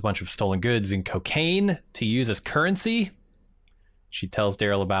 Isabel grabs a bunch of stolen goods and cocaine to use as currency. She tells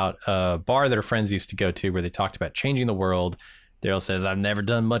Daryl about a bar that her friends used to go to where they talked about changing the world. Daryl says, I've never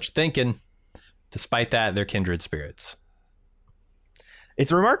done much thinking. Despite that, they're kindred spirits.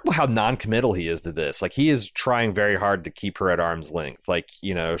 It's remarkable how non-committal he is to this. Like, he is trying very hard to keep her at arm's length. Like,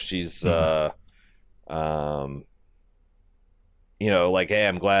 you know, she's, you know, like, hey,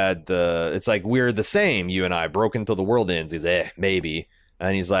 I'm glad it's like, we're the same, you and I, broken till the world ends. He's maybe.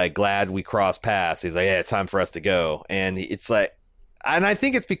 And he's like, glad we crossed paths. He's like, yeah, it's time for us to go. And it's like, and I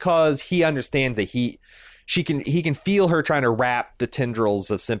think it's because he understands that he can feel her trying to wrap the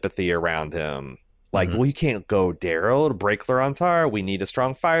tendrils of sympathy around him. Like, well, you can't go, Daryl, to break Laurent's heart. We need a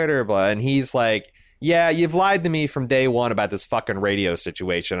strong fighter. And he's like, yeah, you've lied to me from day one about this fucking radio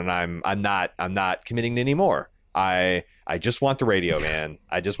situation, and I'm not committing to anymore. I just want the radio, man.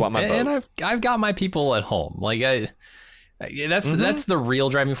 I just want my boat. And I've got my people at home. Like that's the real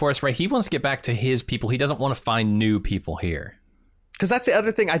driving force, right? He wants to get back to his people. He doesn't want to find new people here. Because that's the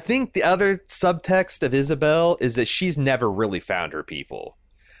other thing. I think the other subtext of Isabel is that she's never really found her people.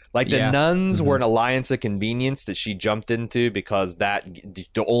 Like the nuns were an alliance of convenience that she jumped into because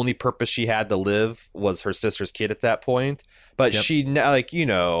the only purpose she had to live was her sister's kid at that point. But she, like, you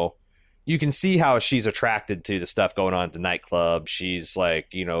know, you can see how she's attracted to the stuff going on at the nightclub. She's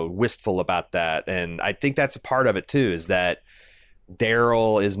like, you know, wistful about that. And I think that's a part of it too, is that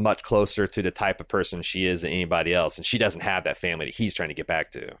Daryl is much closer to the type of person she is than anybody else. And she doesn't have that family that he's trying to get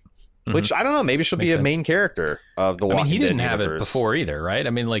back to. Which, I don't know, maybe she'll be a main character of the Walking Dead. He didn't have it before either, right?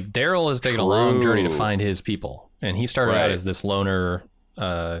 I mean, like, Daryl has taken a long journey to find his people. And he started out as this loner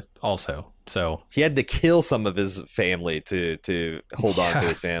also. So he had to kill some of his family to hold on to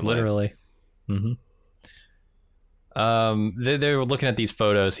his family. Literally. They were looking at these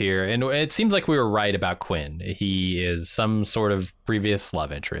photos here, and it seems like we were right about Quinn. He is some sort of previous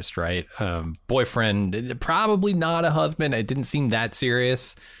love interest, right? Boyfriend, probably not a husband. It didn't seem that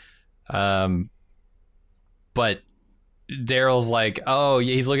serious. But Daryl's like, oh,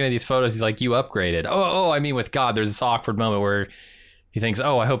 he's looking at these photos. He's like, you upgraded. I mean, with God, there's this awkward moment where he thinks,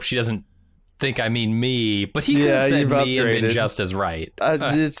 oh, I hope she doesn't think I mean me. But he could have said me and been just as right.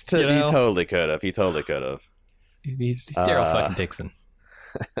 He totally could have. He totally could have. He's Daryl fucking Dixon.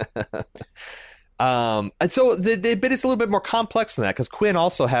 And so but it's a little bit more complex than that, because Quinn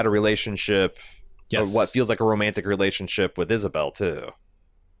also had a relationship, or what feels like a romantic relationship with Isabel too.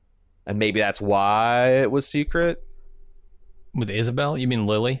 And maybe that's why it was secret. With Isabel? You mean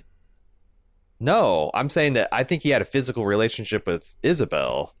Lily? No, I'm saying that I think he had a physical relationship with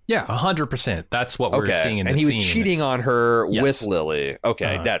Isabel. Yeah, 100%. That's what we're seeing in the scene. And he was cheating on her with Lily.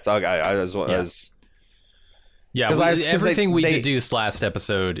 Okay, that's okay. Everything we deduced last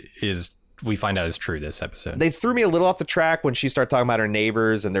episode we find out is true this episode. They threw me a little off the track when she started talking about her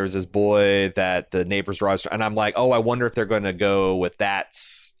neighbors, and there was this boy that the neighbors were always, and I'm like, oh, I wonder if they're going to go with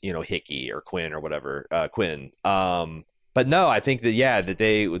that's, you know, Hickey or Quinn or whatever, Quinn. But no, I think that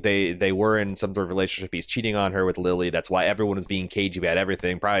they were in some sort of relationship. He's cheating on her with Lily. That's why everyone is being cagey about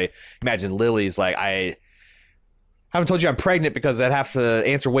everything. Probably imagine Lily's like, I haven't told you I'm pregnant because I'd have to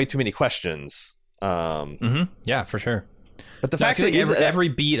answer way too many questions. Yeah, for sure. But the fact that every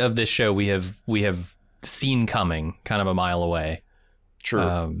beat of this show we have seen coming kind of a mile away.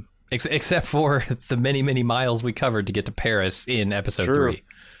 True. Except for the many, many miles we covered to get to Paris in episode 3.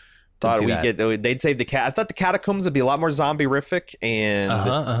 They'd save the cat. I thought the catacombs would be a lot more zombie-rific,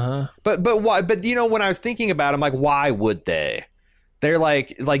 and But why? But you know, when I was thinking about it, I'm like, why would they? They're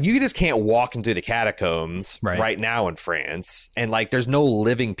like you just can't walk into the catacombs right now in France, and like there's no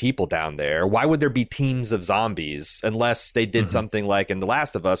living people down there. Why would there be teams of zombies unless they did something like in The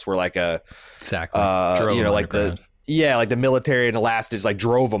Last of Us, where like like the military and the last like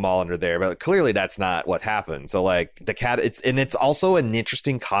drove them all under there, but clearly that's not what happened. So like it's also an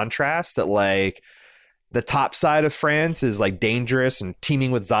interesting contrast that like the top side of France is like dangerous and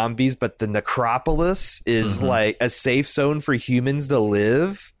teeming with zombies, but the necropolis is like a safe zone for humans to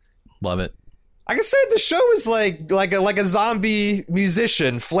live. Love it. Like I said, the show is like a zombie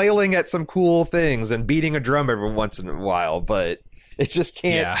musician flailing at some cool things and beating a drum every once in a while, but it just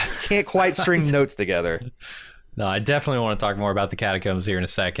can't quite string notes together. No, I definitely want to talk more about the catacombs here in a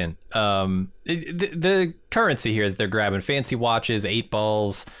second. The currency here that they're grabbing, fancy watches, 8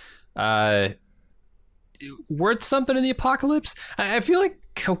 balls, worth something in the apocalypse? I feel like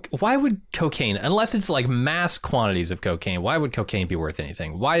why would cocaine, unless it's like mass quantities of cocaine, why would cocaine be worth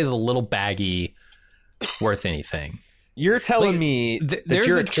anything? Why is a little baggie worth anything? You're telling me that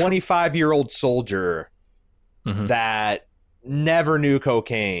you're a 25-year-old soldier that never knew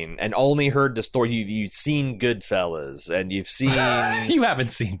cocaine and only heard the story. You've seen Goodfellas and you've seen... You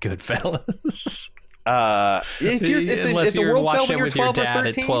haven't seen Goodfellas. If the world fell when you're 12 or 13?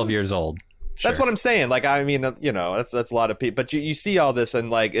 At 12 years old. That's what I'm saying. Like, I mean, that's a lot of people. But you see all this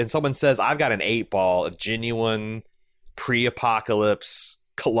and someone says, I've got an 8 ball of genuine pre-apocalypse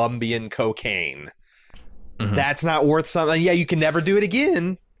Colombian cocaine. That's not worth something. Yeah, you can never do it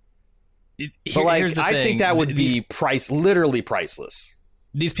again. But I think that would be literally priceless.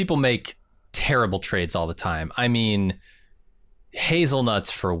 These people make terrible trades all the time. I mean, hazelnuts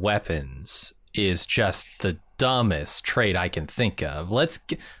for weapons is just the dumbest trade I can think of. Let's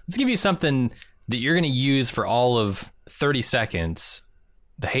give you something that you're going to use for all of 30 seconds,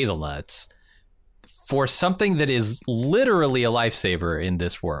 the hazelnuts, for something that is literally a lifesaver in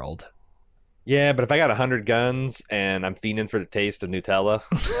this world. Yeah, but if I got 100 guns and I'm fiending for the taste of Nutella,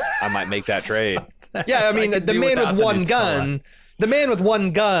 I might make that trade. Yeah, I mean, the man with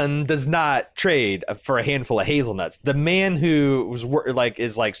one gun does not trade for a handful of hazelnuts. The man who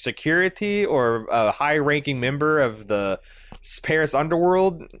is security or a high-ranking member of the Paris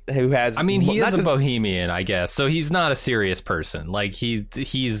underworld who has... I mean, he is a bohemian, I guess, so he's not a serious person. Like,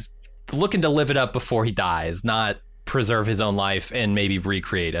 he's looking to live it up before he dies, not preserve his own life and maybe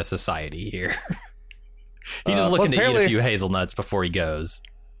recreate a society here. He's just looking to eat a few hazelnuts before he goes.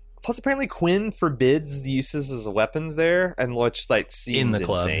 Plus, apparently, Quinn forbids the uses as weapons there, and which seems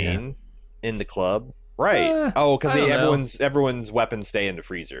insane in the club, right? Because everyone's weapons stay in the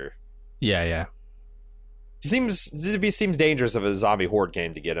freezer. Yeah. Seems dangerous of a zombie horde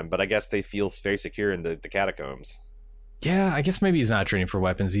came to get him, but I guess they feel very secure in the catacombs. Yeah, I guess maybe he's not trading for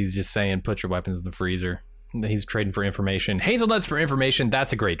weapons. He's just saying, put your weapons in the freezer. He's trading for information. Hazelnuts for information,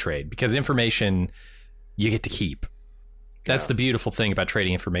 that's a great trade, because information you get to keep. That's the beautiful thing about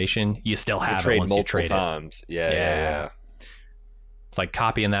trading information. You still have it once you trade times. it. Yeah. It's like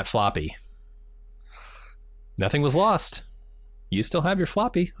copying that floppy. Nothing was lost. You still have your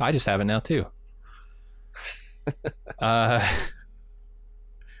floppy. I just have it now, too. I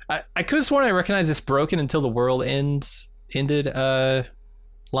could have sworn I recognized this broken until the world ended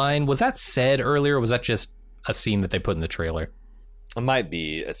line. Was that said earlier, or was that just a scene that they put in the trailer? It might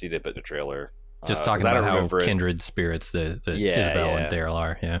be a scene they put in the trailer. Just talking about how kindred spirits the Isabel and Daryl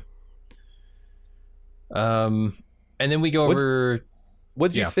are. Yeah. And then we go over...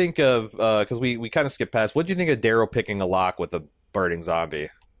 What'd you think of... Because we kind of skipped past. What'd you think of Daryl picking a lock with a burning zombie?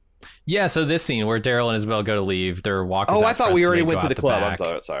 Yeah, so this scene where Daryl and Isabel go to leave, they're walking... Oh, I thought we already went to the club.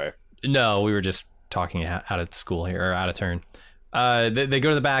 I'm sorry. No, we were just talking out of school here, or out of turn. They go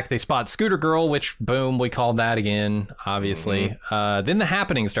to the back, they spot Scooter Girl, which, boom, we called that again, obviously. Then the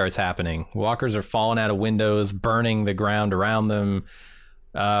happening starts happening. Walkers are falling out of windows, burning the ground around them.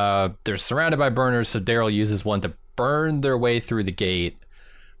 They're surrounded by burners, so Daryl uses one to burn their way through the gate.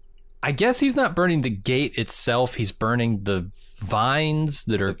 I guess he's not burning the gate itself, he's burning the vines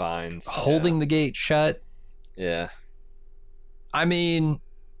that are holding the gate shut. Yeah. I mean...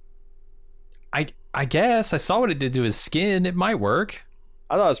 I guess I saw what it did to his skin. It might work.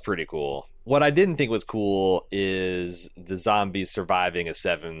 I thought it was pretty cool. What I didn't think was cool is the zombies surviving a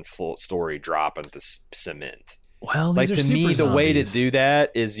 7-story drop into cement. Well, these are to super me, the zombies. way to do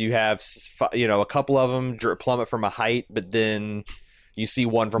that is you have a couple of them plummet from a height, but then you see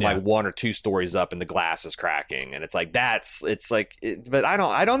one from 1 or 2 stories up, and the glass is cracking, and it's like but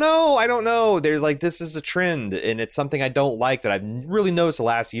I don't know. There's this is a trend, and it's something I don't like that I've really noticed the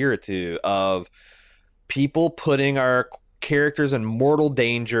last year or two of people putting our characters in mortal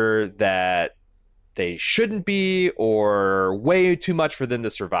danger that they shouldn't be, or way too much for them to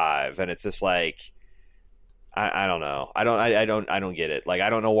survive, and it's just I don't know. I don't get it. I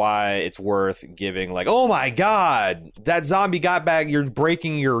don't know why it's worth giving oh my god, that zombie got back. You're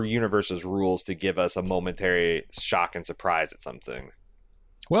breaking your universe's rules to give us a momentary shock and surprise at something.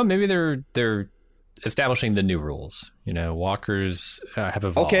 Well, maybe they're establishing the new rules. Walkers have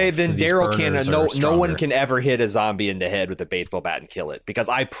evolved. Okay, then Daryl can't. No one can ever hit a zombie in the head with a baseball bat and kill it, because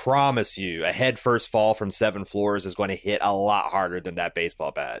I promise you, a head first fall from 7 floors is going to hit a lot harder than that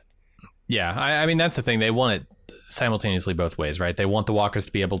baseball bat. Yeah, I mean, that's the thing. They want it simultaneously both ways, right? They want the walkers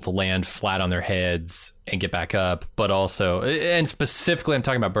to be able to land flat on their heads and get back up, but also, and specifically I'm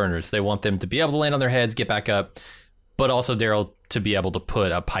talking about burners, they want them to be able to land on their heads, get back up, but also Daryl to be able to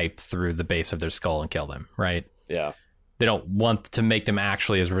put a pipe through the base of their skull and kill them, right? Yeah. They don't want to make them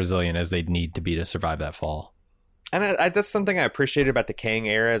actually as resilient as they'd need to be to survive that fall. And that's something I appreciated about the Kang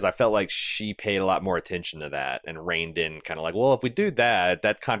era, is I felt like she paid a lot more attention to that and reined in kind of like, well, if we do that,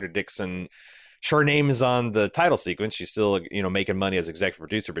 that contradicts, and her name is on the title sequence. She's still, making money as executive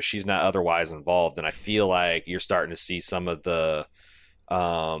producer, but she's not otherwise involved. And I feel like you're starting to see some of the,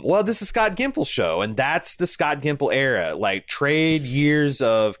 this is Scott Gimple's show, and that's the Scott Gimple era. Like, trade years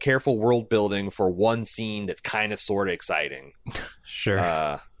of careful world building for one scene that's kind of sort of exciting.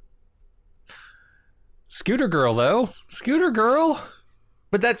 Sure. Scooter Girl, though. Scooter Girl.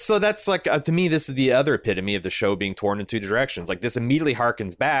 But that's like, to me, this is the other epitome of the show being torn in two directions. Like, this immediately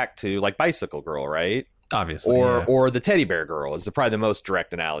harkens back to like Bicycle Girl, right? Obviously. Or the Teddy Bear Girl is probably the most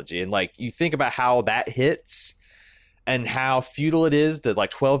direct analogy. And like, you think about how that hits and how futile it is that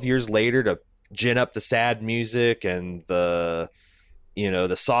like 12 years later to gin up the sad music and the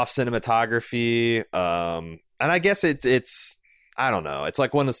soft cinematography. And I guess it's I don't know. It's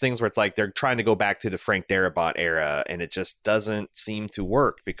like one of those things where it's like they're trying to go back to the Frank Darabont era, and it just doesn't seem to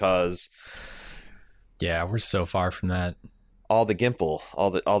work because, yeah, we're so far from that. All the Gimple.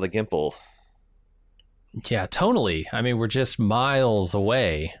 Yeah, tonally. I mean, we're just miles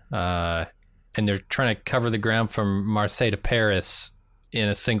away, and they're trying to cover the ground from Marseille to Paris in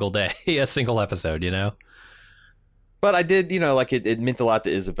a single day, a single episode. But I did, it meant a lot to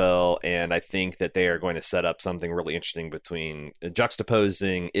Isabel, and I think that they are going to set up something really interesting between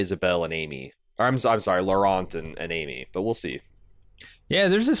juxtaposing Isabel and Amy. Or I'm sorry, Laurent and Amy, but we'll see. Yeah,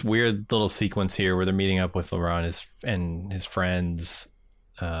 there's this weird little sequence here where they're meeting up with Laurent and his friends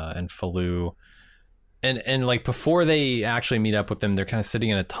and Falou. And like before they actually meet up with them, they're kind of sitting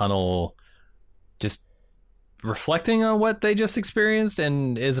in a tunnel just reflecting on what they just experienced.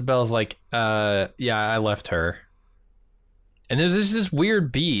 And Isabel's like, yeah, I left her. And there's this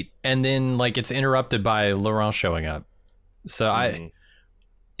weird beat, and then like it's interrupted by Laurent showing up. So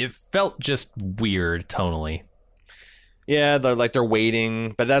it felt just weird tonally. Yeah, they're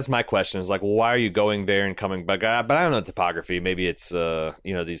waiting, but that's my question. Is like, well, why are you going there and coming back? But I don't know topography. Maybe it's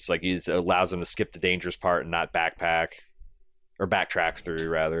these like it allows them to skip the dangerous part and not backtrack through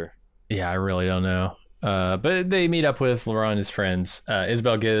rather. Yeah, I really don't know. But they meet up with Laurent and his friends.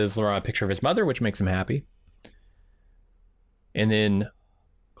 Isabel gives Laurent a picture of his mother, which makes him happy. And then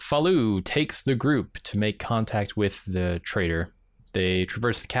Falou takes the group to make contact with the traitor. They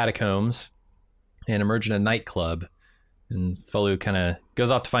traverse the catacombs and emerge in a nightclub. And Falou kind of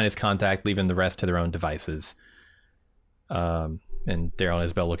goes off to find his contact, leaving the rest to their own devices. And Daryl and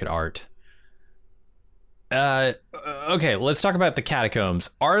Isabel look at art. Okay, let's talk about the catacombs.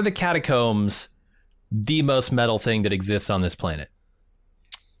 Are the catacombs the most metal thing that exists on this planet?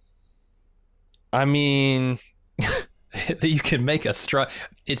 I mean... that you can make a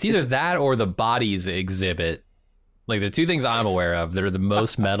it's either that or the bodies exhibit, like the two things I'm aware of that are the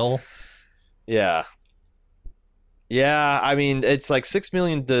most metal. Yeah, I mean, it's like 6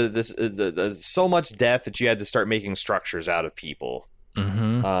 million so much death that you had to start making structures out of people.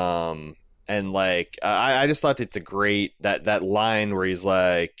 And like I just thought it's a great that line where he's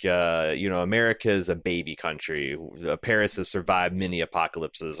like, America is a baby country. Paris has survived many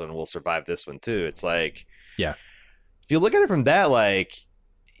apocalypses and will survive this one too. It's like, yeah. If you look at it from that, like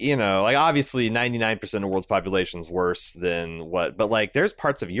obviously 99% of the world's population is worse than but like there's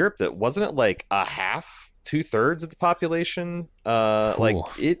parts of Europe that wasn't it like a half, 2/3 of the population. Like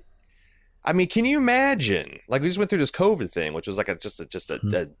it. I mean, can you imagine? Like we just went through this COVID thing, which was like a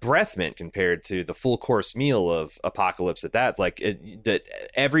breath mint compared to the full course meal of apocalypse. It's like that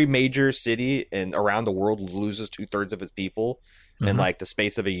every major city and around the world loses 2/3 of its people in like the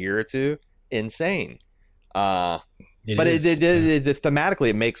space of a year or two. Insane. Thematically,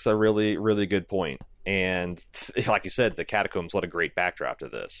 it makes a really, really good point. And like you said, the catacombs, what a great backdrop to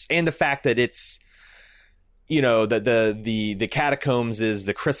this. And the fact that it's, the catacombs is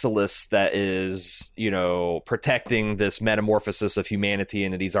the chrysalis that is, protecting this metamorphosis of humanity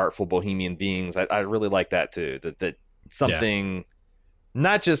into these artful bohemian beings. I really like that too. That something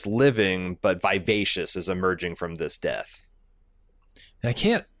not just living, but vivacious is emerging from this death. And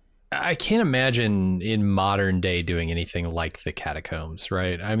I can't imagine in modern day doing anything like the catacombs,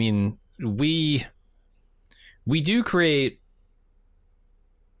 right? I mean, we do create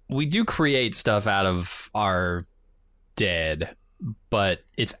stuff out of our dead, but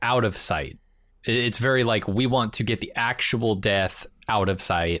it's out of sight. It's very like we want to get the actual death out of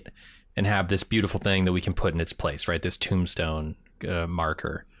sight and have this beautiful thing that we can put in its place, right? This tombstone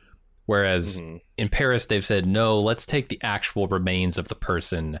marker. Whereas in Paris, they've said, no, let's take the actual remains of the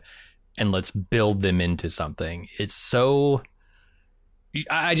person and let's build them into something. It's so...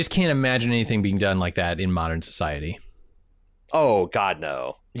 I just can't imagine anything being done like that in modern society. Oh, God,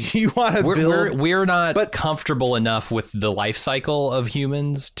 no. You want to build... We're not comfortable enough with the life cycle of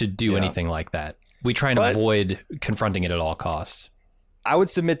humans to do anything like that. We try and avoid confronting it at all costs. I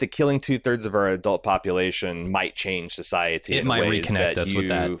would submit that killing 2/3 of our adult population might change society. It might reconnect us with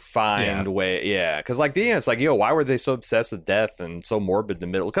that. Find way, because like it's like, why were they so obsessed with death and so morbid in the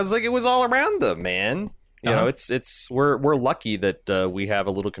middle? Because like it was all around them, man. You know, we're lucky that we have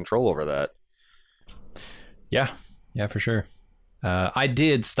a little control over that. Yeah, for sure. I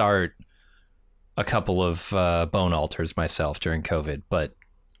did start a couple of bone altars myself during COVID, but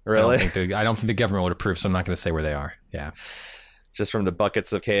really, I don't think the government would approve, so I'm not going to say where they are. Yeah. Just from the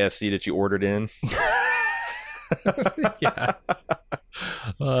buckets of KFC that you ordered in. Yeah.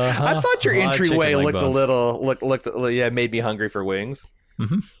 I thought your entryway looked a little made me hungry for wings.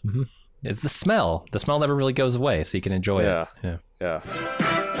 It's the smell. The smell never really goes away, so you can enjoy it. Yeah.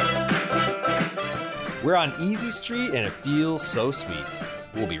 We're on Easy Street, and it feels so sweet.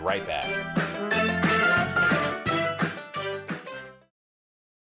 We'll be right back.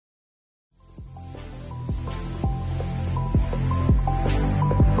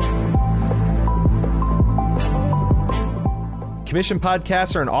 Commission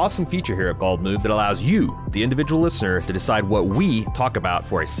podcasts are an awesome feature here at Bald Move that allows you, the individual listener, to decide what we talk about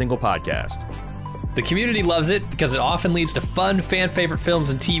for a single podcast. The community loves it because it often leads to fun, fan-favorite films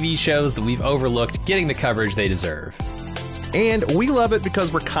and TV shows that we've overlooked getting the coverage they deserve. And we love it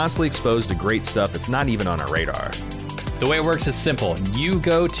because we're constantly exposed to great stuff that's not even on our radar. The way it works is simple. You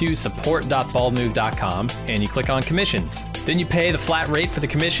go to support.baldmove.com and you click on commissions. Then you pay the flat rate for the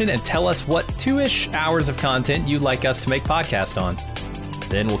commission and tell us what 2-ish hours of content you'd like us to make podcast on.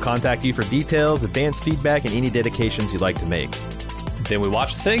 Then we'll contact you for details, advanced feedback, and any dedications you'd like to make. Then we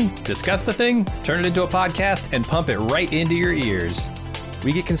watch the thing, discuss the thing, turn it into a podcast, and pump it right into your ears.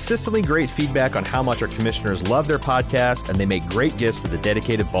 We get consistently great feedback on how much our commissioners love their podcast, and they make great gifts for the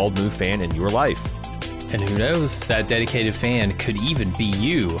dedicated Bald Move fan in your life. And who knows, that dedicated fan could even be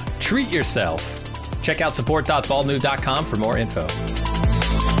you. Treat yourself. Check out support.baldmove.com for more info.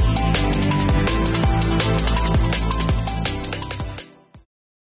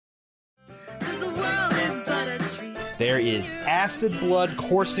 There is acid blood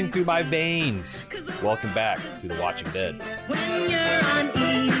coursing through my veins. Welcome back to The Watching Dead. When you're on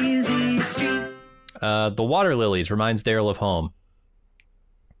Easy Street. The water lilies reminds Daryl of home.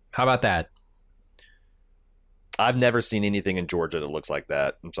 How about that? I've never seen anything in Georgia that looks like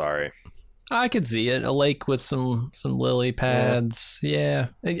that. I'm sorry. I could see it. A lake with some lily pads. Yeah,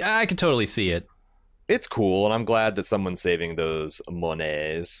 I could totally see it. It's cool, and I'm glad that someone's saving those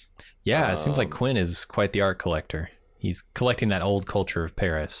monnets. Yeah, it seems like Quinn is quite the art collector. He's collecting that old culture of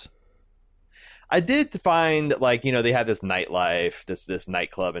Paris. I did find, like, they had this nightlife, this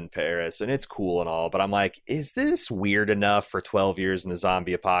nightclub in Paris, and it's cool and all, but I'm like, is this weird enough for 12 years in a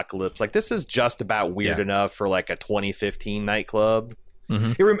zombie apocalypse? Like, this is just about weird enough for, like, a 2015 nightclub.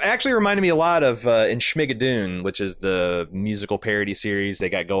 Mm-hmm. It actually reminded me a lot of in Schmigadoon, which is the musical parody series they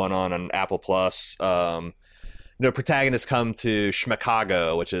got going on Apple Plus. Protagonists come to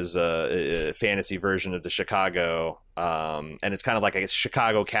Schmicago, which is a fantasy version of the Chicago, and it's kind of like a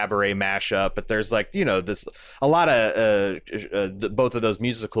Chicago cabaret mashup. But there's like both of those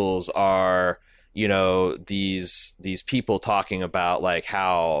musicals are these people talking about like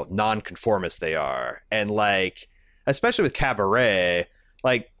how nonconformist they are, and like especially with cabaret.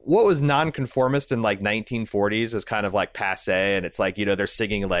 Like, what was nonconformist in, like, 1940s is kind of, like, passé, and it's like, they're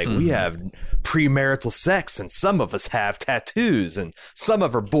singing, like, we have premarital sex, and some of us have tattoos, and some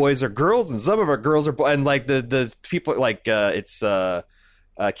of our boys are girls, and some of our girls are boys, and, like, the people, like, it's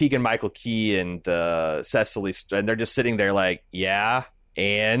Keegan-Michael Key and Cecily, and they're just sitting there like, yeah,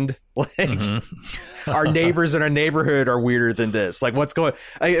 and, like, our neighbors in our neighborhood are weirder than this. Like, what's going...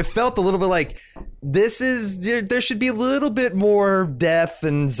 it felt a little bit like there should be a little bit more death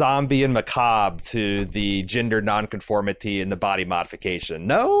and zombie and macabre to the gender nonconformity and the body modification.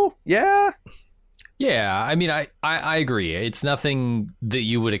 No? Yeah? Yeah, I mean, I agree. It's nothing that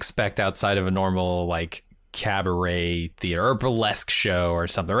you would expect outside of a normal, like, cabaret theater or burlesque show or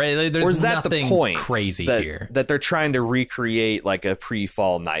something, right? There's or is that nothing the point crazy that, here that they're trying to recreate like a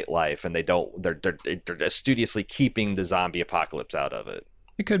pre-fall nightlife, and they're studiously keeping the zombie apocalypse out of it.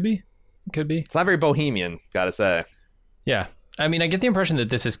 It could be. It's not very bohemian, gotta say. Yeah, I mean, I get the impression that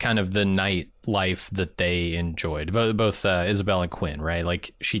this is kind of the night life that they enjoyed, both Isabel and Quinn, right?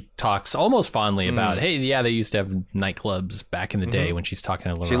 Like, she talks almost fondly about, hey, yeah, they used to have nightclubs back in the day when she's talking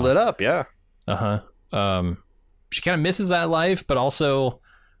to Laurent. She lit up, yeah. She kind of misses that life, but also,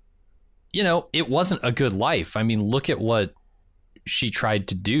 you know, it wasn't a good life. I mean, look at what she tried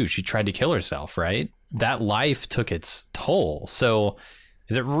to do. She tried to kill herself, right? That life took its toll. So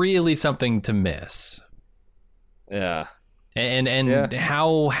is it really something to miss? Yeah. And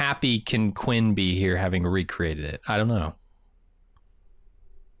how happy can Quinn be here having recreated it? I don't know.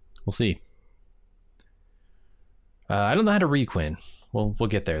 We'll see. I don't know how to read Quinn. We'll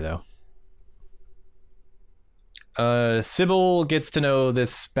get there, though. Sybil gets to know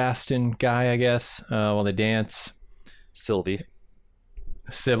this Baston guy, I guess, while they dance. Sylvie.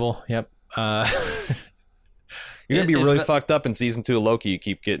 Sybil, yep. You're going to be really fucked up in season 2 of Loki. You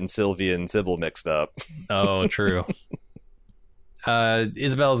keep getting Sylvia and Sybil mixed up. Oh, true.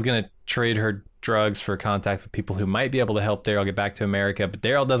 Isabel's going to trade her drugs for contact with people who might be able to help Daryl get back to America, but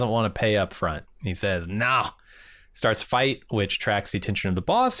Daryl doesn't want to pay up front. He says, no. Starts a fight, which attracts the attention of the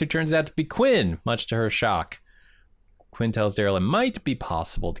boss, who turns out to be Quinn, much to her shock. Quinn tells Daryl it might be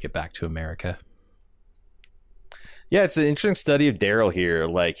possible to get back to America. Yeah, it's an interesting study of Daryl here,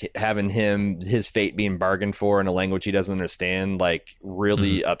 like having his fate being bargained for in a language he doesn't understand, like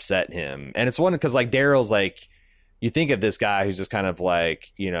really upset him. And it's one because like Daryl's like, you think of this guy who's just kind of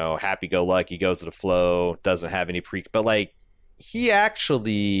like, you know, happy-go-lucky, goes with the flow, doesn't have any but like he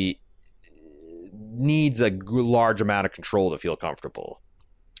actually needs a large amount of control to feel comfortable.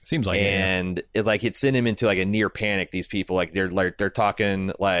 Seems like it sent him into like a near panic. These people they're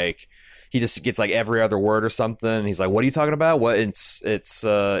talking like he just gets like every other word or something. He's like, "What are you talking about?" What? It's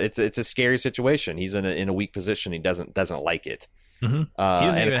a scary situation. He's in a weak position. He doesn't like it. Mm-hmm. He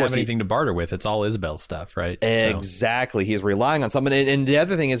doesn't even have anything to barter with. It's all Isabel's stuff, right? Exactly. So. He's relying on someone. And the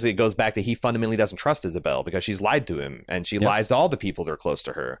other thing is, it goes back to he fundamentally doesn't trust Isabel because she's lied to him, and she lies to all the people that are close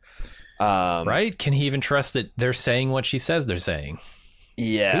to her. Right? Can he even trust that they're saying what she says they're saying?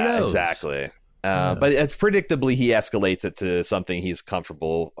 Yeah, exactly. But predictably, he escalates it to something he's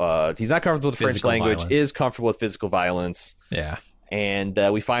comfortable. He's not comfortable with the French language, violence. Is comfortable with physical violence. Yeah. And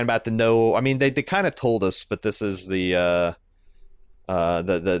we find out to know, I mean, they kind of told us, but this is the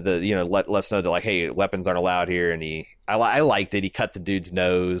you know, let us know that like, hey, weapons aren't allowed here. And I liked it. He cut the dude's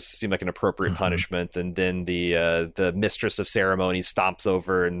nose, seemed like an appropriate punishment. And then the mistress of ceremonies stomps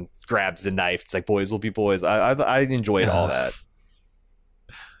over and grabs the knife. It's like, boys will be boys. I enjoyed all that.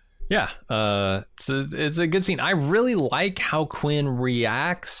 Yeah, it's a good scene. I really like how Quinn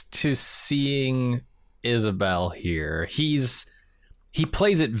reacts to seeing Isabel here. He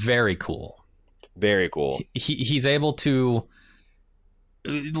plays it very cool. Very cool. He's able to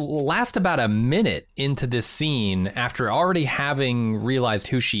last about a minute into this scene after already having realized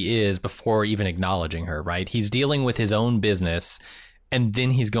who she is before even acknowledging her, right? He's dealing with his own business, and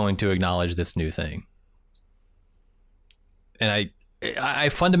then he's going to acknowledge this new thing. And I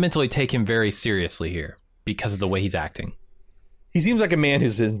fundamentally take him very seriously here because of the way he's acting. He seems like a man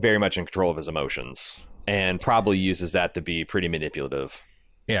who's very much in control of his emotions and probably uses that to be pretty manipulative.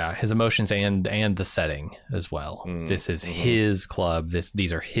 Yeah, his emotions and the setting as well. This is his club.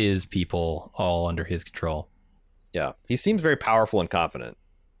 These are his people, all under his control. Yeah, he seems very powerful and confident.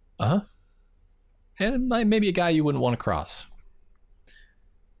 Uh-huh. And maybe a guy you wouldn't want to cross.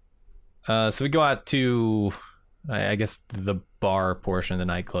 So we go out to, I guess, the bar portion of the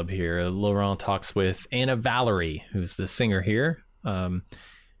nightclub here. Laurent talks with Anna Valerie, who's the singer here.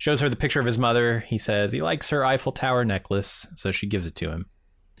 Shows her the picture of his mother. He says he likes her Eiffel Tower necklace, so she gives it to him.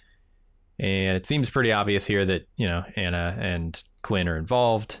 And it seems pretty obvious here that, you know, Anna and Quinn are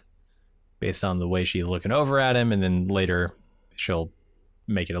involved based on the way she's looking over at him. And then later she'll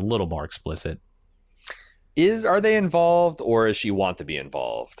make it a little more explicit. Are they involved, or does she want to be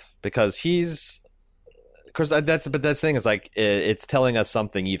involved? Because that's the thing is like it's telling us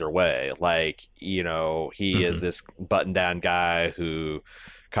something either way. Like, you know, he is this button down guy who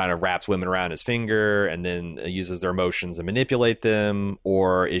kind of wraps women around his finger and then uses their emotions to manipulate them,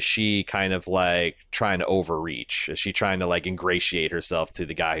 or is she kind of like trying to overreach? Is she trying to like ingratiate herself to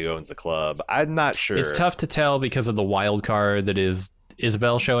the guy who owns the club? I'm not sure. It's tough to tell because of the wild card that is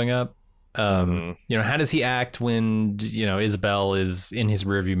Isabel showing up. You know, how does he act when, you know, Isabel is in his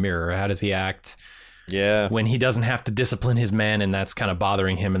rearview mirror? How does he act when he doesn't have to discipline his men and that's kind of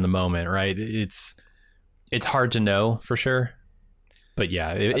bothering him in the moment, right? It's hard to know for sure. But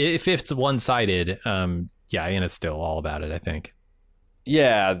yeah, if it's one-sided, Anna's still all about it, I think.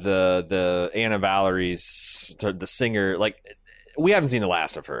 Yeah, the Anna Valerie's the singer, like, we haven't seen the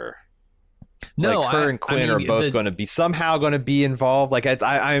last of her. No, like her and Quinn are both going to be somehow going to be involved. Like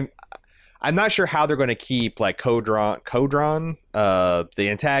I'm not sure how they're going to keep like Codron, the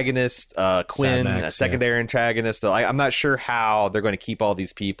antagonist, Quinn, Max, a secondary antagonist. I'm not sure how they're going to keep all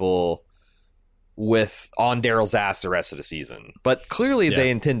these people on Daryl's ass the rest of the season. But clearly they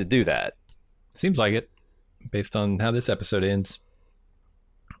intend to do that. Seems like it, based on how this episode ends.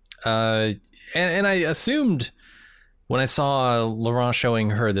 And I assumed when I saw Laurent showing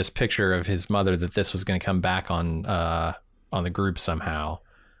her this picture of his mother that this was going to come back on the group somehow.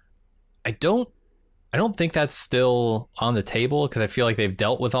 I don't think that's still on the table because I feel like they've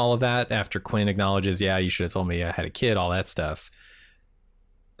dealt with all of that after Quinn acknowledges, yeah, you should have told me I had a kid, all that stuff.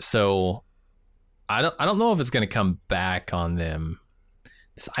 So I don't know if it's going to come back on them.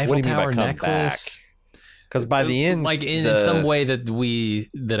 This Eiffel Tower necklace. Because by the end, like in some way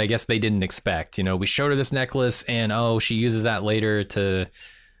that I guess they didn't expect. You know, we showed her this necklace, and she uses that later to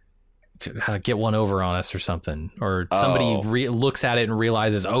get one over on us or something. Or somebody looks at it and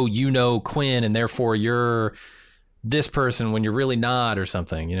realizes, you know Quinn, and therefore you're this person when you're really not, or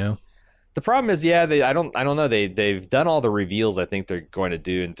something. You know. The problem is, I don't know. They've done all the reveals I think they're going to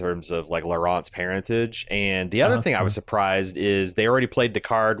do in terms of like Laurent's parentage. And the other thing I was surprised is they already played the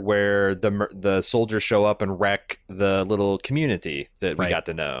card where the soldiers show up and wreck the little community that we got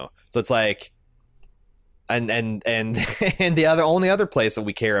to know. So it's like, and the only other place that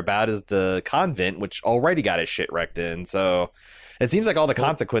we care about is the convent, which already got his shit wrecked in. So it seems like all the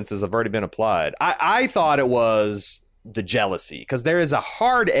consequences have already been applied. I thought it was the jealousy, because there is a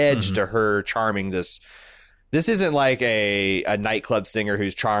hard edge to her charming this isn't like a nightclub singer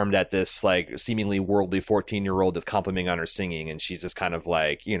who's charmed at this like seemingly worldly 14-year-old that's complimenting on her singing, and she's just kind of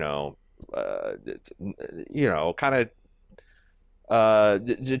like kind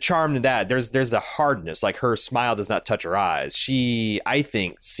of charmed in that. There's a hardness, like her smile does not touch her eyes. She, I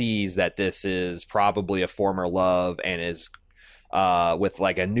think, sees that this is probably a former love and is with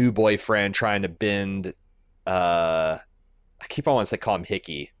like a new boyfriend trying to bend I keep on wanting to call him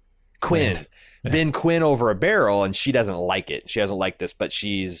Hickey. Quinn. Yeah. Bend Quinn over a barrel, and she doesn't like it. She doesn't like this, but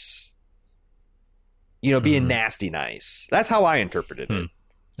she's, being nasty nice. That's how I interpreted it.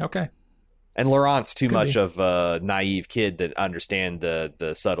 Okay. And Laurent's too much of a naive kid to understand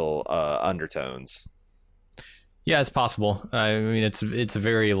the subtle undertones. Yeah, it's possible. I mean, it's a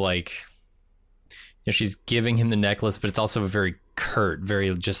very like, she's giving him the necklace, but it's also a very curt,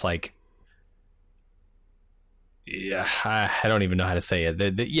 very just like, yeah, I don't even know how to say it.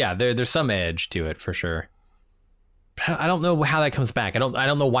 There's some edge to it for sure. I don't know how that comes back. I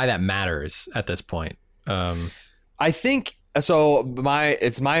don't know why that matters at this point. I think so.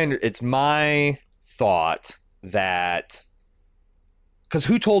 It's my thought that, because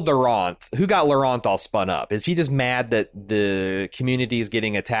who told Laurent? Who got Laurent all spun up? Is he just mad that the community is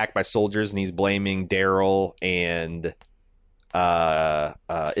getting attacked by soldiers and he's blaming Daryl and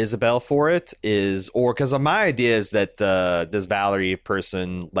Isabel for it? Or because my idea is that this Valerie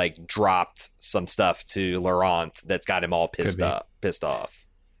person like dropped some stuff to Laurent that's got him all pissed off.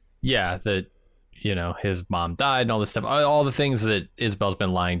 Yeah, that his mom died and all this stuff, all the things that Isabel's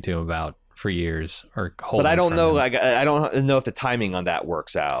been lying to him about for years. But I don't know. I don't know if the timing on that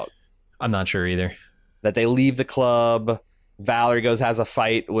works out. I'm not sure either. That they leave the club. Valerie has a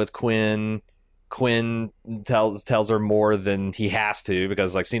fight with Quinn. Quinn tells her more than he has to,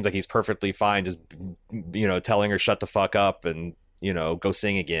 because like seems like he's perfectly fine just telling her shut the fuck up and go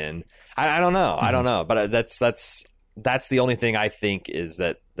sing again. I don't know. I don't know, but that's the only thing I think is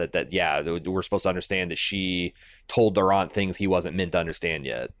that we're supposed to understand that she told Laurent things he wasn't meant to understand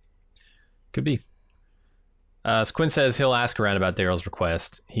yet. Could be. So Quinn says he'll ask around about Daryl's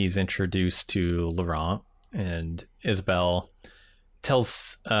request. He's introduced to Laurent, and Isabel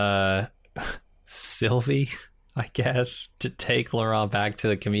tells Sylvie, I guess, to take Laurent back to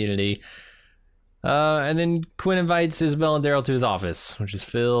the community. And then Quinn invites Isabel and Daryl to his office, which is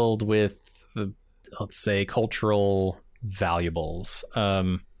filled with, let's say, cultural valuables.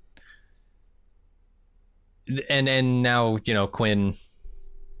 And now, Quinn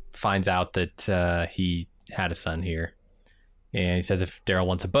finds out that he had a son here. And he says if Daryl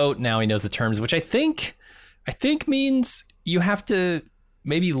wants a boat, now he knows the terms, which I think means you have to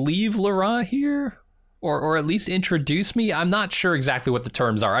maybe leave Laurent here, or at least introduce me. I'm not sure exactly what the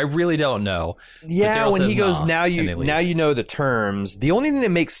terms are. I really don't know. Yeah, when he goes, now you know the terms. The only thing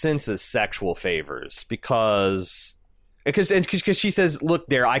that makes sense is sexual favors, because she says, look,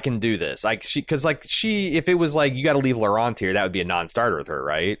 Daryl, I can do this. If it was like you got to leave Laurent here, that would be a non-starter with her,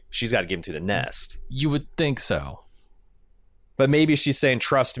 right? She's got to give him to the nest. You would think so. But maybe she's saying,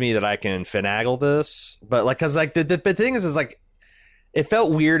 trust me that I can finagle this. But like, because like the thing is like, It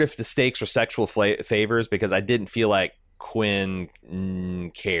felt weird if the stakes were sexual favors, because I didn't feel like Quinn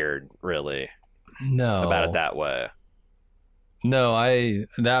cared really about it that way. No,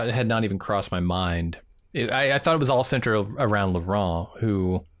 that had not even crossed my mind. I thought it was all centered around Laurent,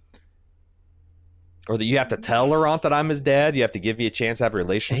 who... Or that you have to tell Laurent that I'm his dad. You have to give me a chance to have a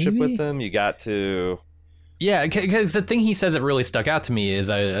relationship with him. You got to... Yeah, because the thing he says that really stuck out to me is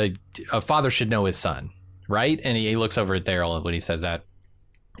a father should know his son, right? And he looks over at Daryl when he says that.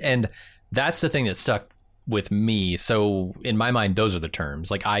 And that's the thing that stuck with me. So in my mind, those are the terms.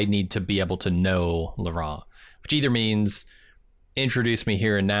 Like, I need to be able to know Laurent, which either means introduce me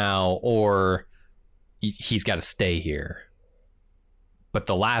here and now, or he's got to stay here. But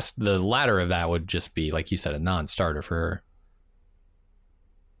the latter of that would just be, like you said, a non-starter for her.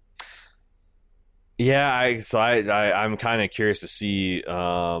 Yeah, I'm kind of curious to see,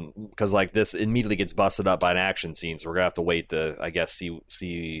 because like this immediately gets busted up by an action scene, so we're gonna have to wait to, I guess,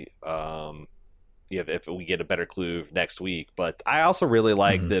 see if we get a better clue next week. But I also really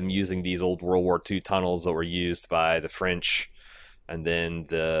like them using these old World War II tunnels that were used by the French, and then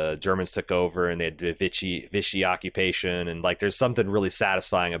the Germans took over, and they had the Vichy occupation, and like there's something really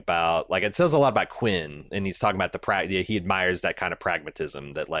satisfying about, like, it says a lot about Quinn, and he's talking about he admires that kind of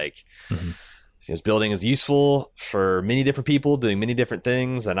pragmatism that like. His building is useful for many different people doing many different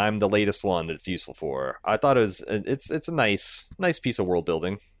things, and I'm the latest one that it's useful for. I thought it's a nice piece of world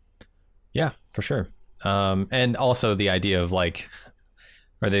building. Yeah, for sure. And also the idea of like,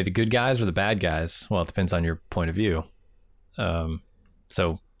 are they the good guys or the bad guys? Well, it depends on your point of view.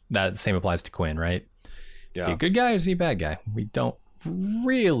 So that same applies to Quinn, right? Yeah. Is he a good guy or is he a bad guy? We don't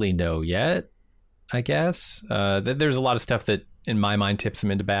really know yet, I guess. There's a lot of stuff that in my mind tips him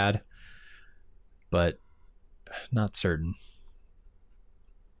into bad, but not certain.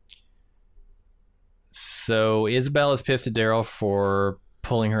 So Isabel is pissed at Daryl for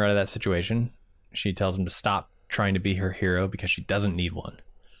pulling her out of that situation. She tells him to stop trying to be her hero because she doesn't need one.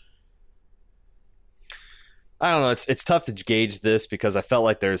 I don't know. It's tough to gauge this because I felt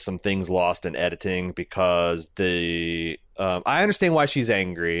like there's some things lost in editing, because I understand why she's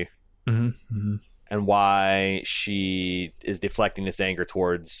angry and why she is deflecting this anger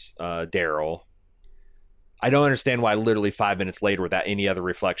towards Daryl. I don't understand why literally 5 minutes later, without any other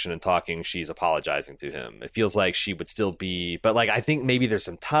reflection and talking, she's apologizing to him. It feels like she would still be, but like, I think maybe there's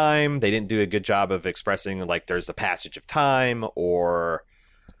some time. They didn't do a good job of expressing like there's a passage of time, or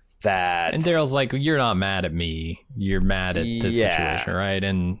that. And Daryl's like, you're not mad at me. You're mad at the situation, right?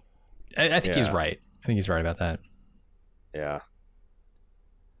 And I think he's right. I think he's right about that. Yeah.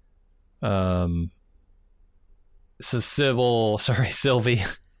 So Sylvie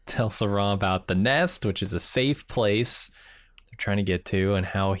tells Laurent about the nest, which is a safe place they're trying to get to, and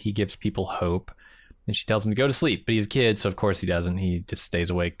how he gives people hope. And she tells him to go to sleep, but he's a kid, so of course he doesn't. He just stays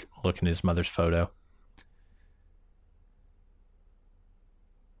awake looking at his mother's photo.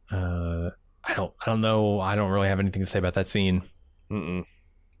 I don't know. I don't really have anything to say about that scene.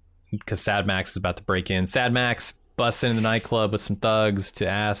 Because Sad Max is about to break in. Sad Max busts into the nightclub with some thugs to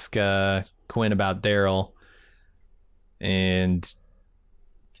ask Quinn about Daryl. And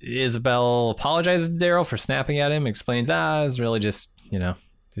Isabel apologizes to Daryl for snapping at him, explains, I was really just,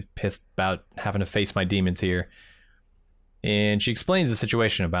 pissed about having to face my demons here. And she explains the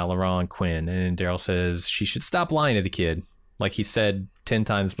situation about Laurent and Quinn, and Daryl says she should stop lying to the kid, like he said 10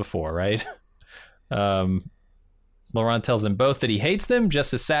 times before, right? Laurent tells them both that he hates them,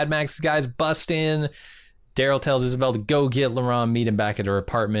 just as Sad Max's guys bust in. Daryl tells Isabel to go get Laurent, meet him back at her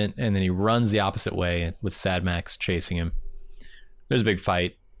apartment, and then he runs the opposite way with Sad Max chasing him. There's a big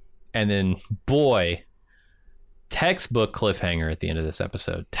fight. And then, boy, textbook cliffhanger at the end of this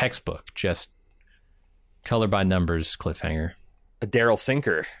episode. Textbook, just color by numbers cliffhanger. A Daryl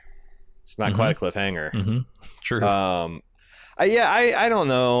sinker. It's not quite a cliffhanger. True. I don't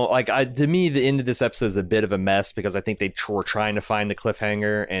know. Like, to me, the end of this episode is a bit of a mess, because I think they were trying to find the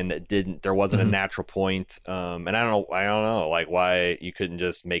cliffhanger, and there wasn't a natural point. And I don't know, like, why you couldn't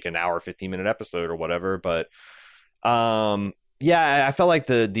just make an hour, 15-minute episode or whatever. But, yeah, I felt like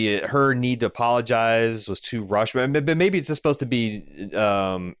her need to apologize was too rushed, but maybe it's just supposed to be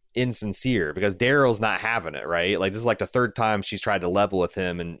insincere, because Daryl's not having it, right? Like, this is like the third time she's tried to level with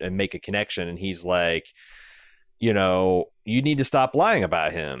him and make a connection, and he's like, you need to stop lying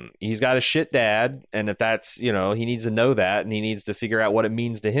about him. He's got a shit dad, and if that's, he needs to know that, and he needs to figure out what it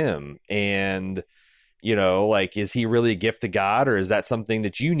means to him. And, like, is he really a gift to God, or is that something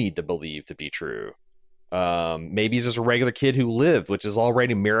that you need to believe to be true? Maybe he's just a regular kid who lived, which is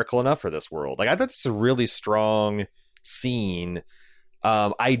already a miracle enough for this world. Like, I thought this is a really strong scene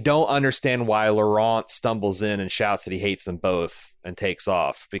I don't understand why Laurent stumbles in and shouts that he hates them both and takes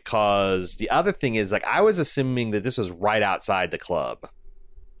off, because the other thing is, like, I was assuming that this was right outside the club.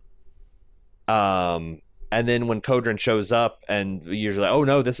 And then when Kodrin shows up and you're like, oh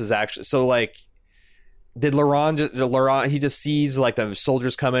no, this is actually, so like, did Laurent, he just sees like the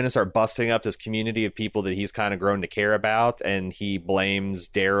soldiers come in and start busting up this community of people that he's kind of grown to care about, and he blames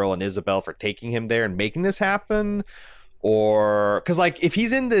Daryl and Isabel for taking him there and making this happen? Or because, like, if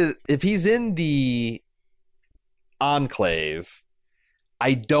he's in the enclave,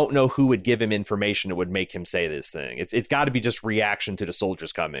 I don't know who would give him information that would make him say this thing. It's got to be just reaction to the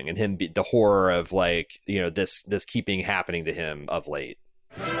soldiers coming and him the horror of, like, you know, this keeping happening to him of late.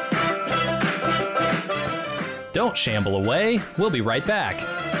 Don't shamble away. We'll be right back.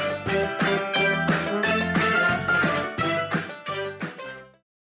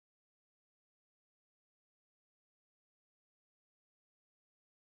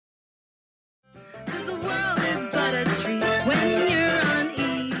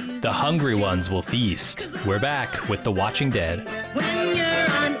 The hungry ones will feast. We're back with The Watching Dead. When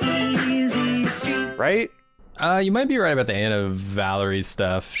you're on easy street. Right? You might be right about the Anna Valerie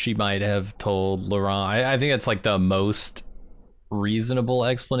stuff. She might have told Laurent. I think that's like the most reasonable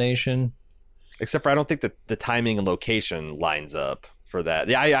explanation. Except for I don't think that the timing and location lines up for that.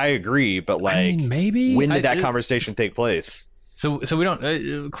 Yeah, I agree, but like, I mean, maybe when did that conversation take place? So we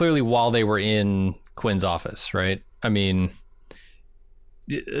don't clearly while they were in Quinn's office, right? I mean,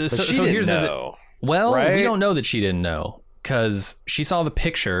 she didn't know. Well, right? We don't know that she didn't know because she saw the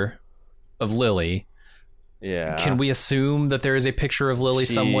picture of Lily. Yeah. Can we assume that there is a picture of Lily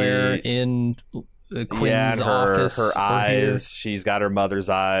somewhere in Quinn's office? Her eyes. She's got her mother's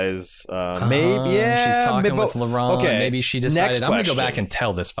eyes. Maybe. Yeah. She's talking with Laurent. Okay. Maybe she decided, I'm going to go back and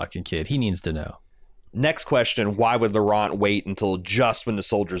tell this fucking kid. He needs to know. Next question. Why would Laurent wait until just when the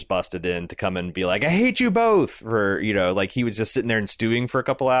soldiers busted in to come in and be like, I hate you both? For, you know, like he was just sitting there and stewing for a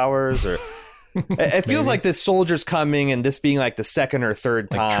couple hours? Or it feels like this soldier's coming and this being like the second or third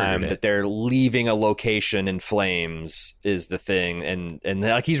time that they're leaving a location in flames is the thing. And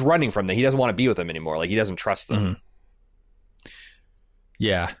like he's running from them. He doesn't want to be with them anymore. Like he doesn't trust them. Mm-hmm.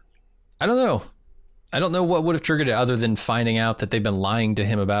 Yeah. I don't know. I don't know what would have triggered it other than finding out that they've been lying to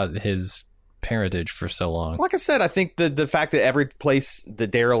him about his parentage for so long. Like I said, I think the fact that every place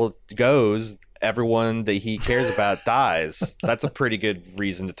that Daryl goes, everyone that he cares about dies. That's a pretty good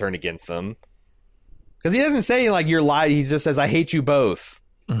reason to turn against them. Because he doesn't say like you're lying. He just says, "I hate you both."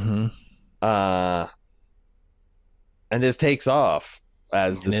 Mm-hmm. And this takes off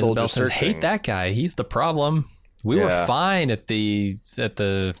as the soldier says, searching. "Hate that guy. He's the problem. We were fine at the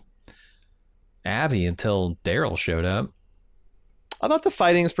Abbey until Daryl showed up." I thought the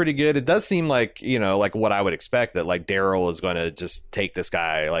fighting is pretty good. It does seem like, you know, like what I would expect, that like Daryl is going to just take this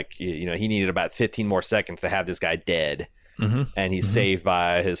guy. Like, you know, he needed about 15 more seconds to have this guy dead. Mm-hmm. And he's saved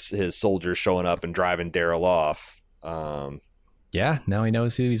by his soldiers showing up and driving Daryl off. Yeah, now he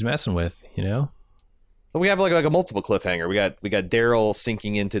knows who he's messing with, you know? So we have like a multiple cliffhanger. We got Daryl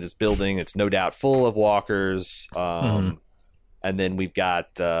sinking into this building. It's no doubt full of walkers. And then we've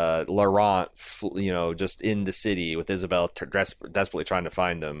got Laurent, you know, just in the city with Isabel desperately trying to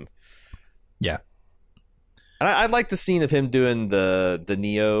find him. Yeah. And I like the scene of him doing the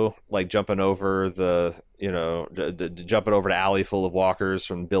Neo, like jumping over the jumping over the alley full of walkers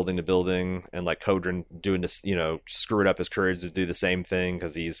from building to building, and like Kodrin doing this, you know, screwing up his courage to do the same thing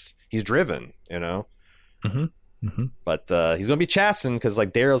because he's driven, you know. Mm-hmm. Mm-hmm. But he's going to be chastened because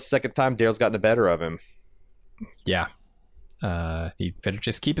like Daryl's second time, Daryl's gotten the better of him. Yeah. He better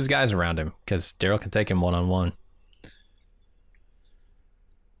just keep his guys around him because Daryl can take him one-on-one.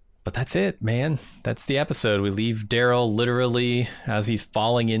 But that's it, man. That's the episode. We leave Daryl literally as he's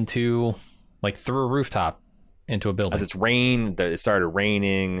falling into, like, through a rooftop into a building. As it started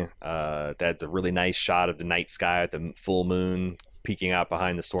raining. That's a really nice shot of the night sky at the full moon peeking out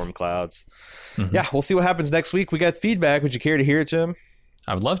behind the storm clouds. Mm-hmm. Yeah, we'll see what happens next week. We got feedback. Would you care to hear it, Jim?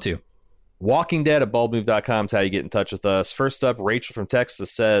 I would love to. Walking Dead at baldmove.com is how you get in touch with us. First up, Rachel from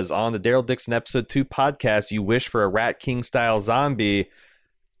Texas says, on the Daryl Dixon Episode 2 podcast, you wish for a Rat King-style zombie.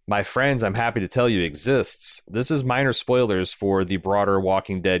 My friends, I'm happy to tell you exists. This is minor spoilers for the broader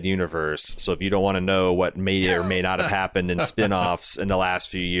Walking Dead universe. So if you don't want to know what may or may not have happened in spin-offs in the last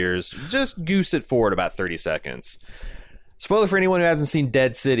few years, just goose it forward about 30 seconds. Spoiler for anyone who hasn't seen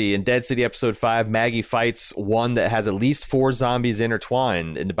Dead City. In Dead City Episode 5, Maggie fights one that has at least 4 zombies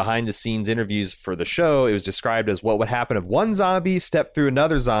intertwined. In the behind-the-scenes interviews for the show, it was described as what would happen if one zombie stepped through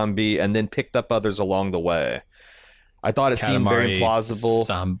another zombie and then picked up others along the way. I thought it seemed very plausible.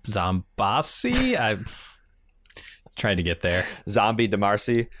 Zombasi? Trying to get there. Zombie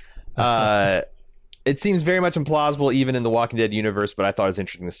DeMarcy. It seems very much implausible even in the Walking Dead universe, but I thought it was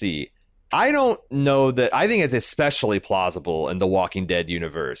interesting to see. I don't know that. I think it's especially plausible in the Walking Dead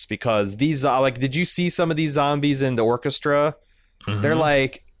universe because these did you see some of these zombies in the orchestra? Mm-hmm. They're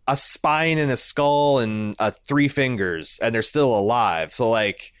like a spine and a skull and 3 fingers, and they're still alive. So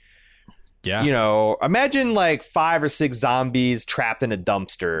imagine 5 or 6 zombies trapped in a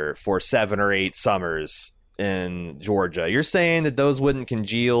dumpster for 7 or 8 summers in Georgia. You're saying that those wouldn't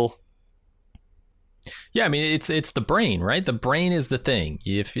congeal? Yeah, I mean, it's the brain, right? The brain is the thing.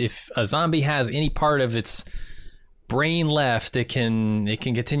 If a zombie has any part of its brain left, it can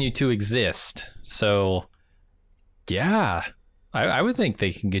continue to exist. So, yeah, I would think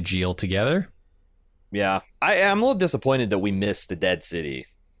they can congeal together. Yeah, I'm a little disappointed that we missed the Dead City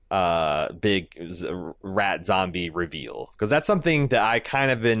big rat zombie reveal, because that's something that I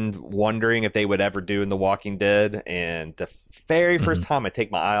kind of been wondering if they would ever do in The Walking Dead. And the very first time I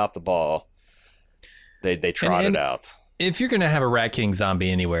take my eye off the ball, they trot it out. If you're going to have a Rat King zombie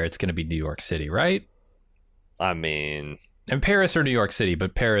anywhere, it's going to be New York City, right? I mean... And Paris or New York City,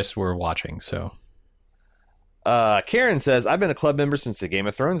 but Paris we're watching, so... Karen says, I've been a club member since the Game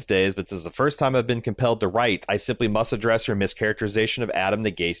of Thrones days, but this is the first time I've been compelled to write. I simply must address her mischaracterization of Adam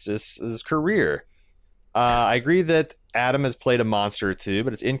Nagasis' career. I agree that Adam has played a monster or two,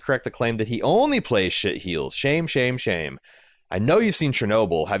 but it's incorrect to claim that he only plays shit heels. Shame, shame, shame. I know you've seen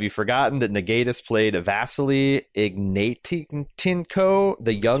Chernobyl. Have you forgotten that Nagatis played Vasily Ignatenko,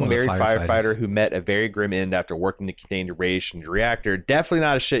 the young married firefighter who met a very grim end after working to contain the radiation in the reactor? Definitely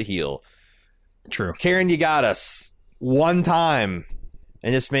not a shit heel. True. Karen, you got us. One time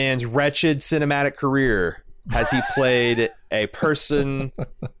in this man's wretched cinematic career has he played a person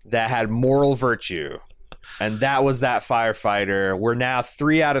that had moral virtue. And that was that firefighter. We're now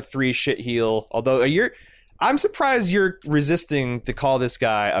 3 out of 3 shit heel. Although I'm surprised you're resisting to call this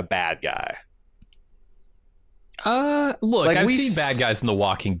guy a bad guy. Look, I've seen bad guys in The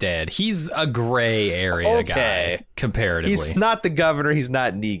Walking Dead. He's a gray area guy, comparatively. He's not the governor. He's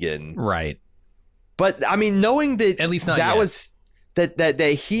not Negan. Right. But, I mean, knowing that at least not that yet. Was that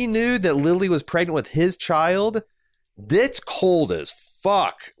he knew that Lily was pregnant with his child, that's cold as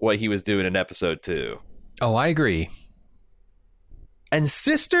fuck what he was doing in episode 2. Oh, I agree. And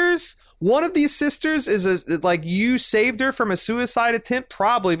sisters... One of these sisters is you saved her from a suicide attempt,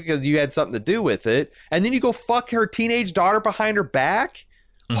 probably because you had something to do with it. And then you go fuck her teenage daughter behind her back.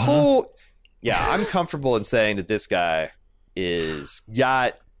 Mm-hmm. Oh, yeah, I'm comfortable in saying that this guy is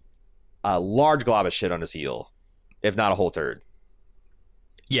got a large glob of shit on his heel, if not a whole turd.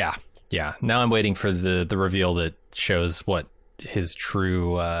 Yeah. Now I'm waiting for the reveal that shows what his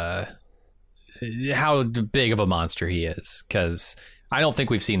true, how big of a monster he is. Because I don't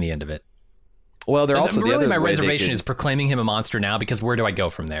think we've seen the end of it. Well, they're also really my reservation is proclaiming him a monster now, because where do I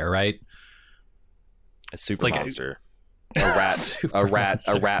go from there, right? A super monster, a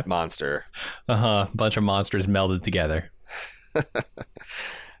rat monster. Bunch of monsters melded together.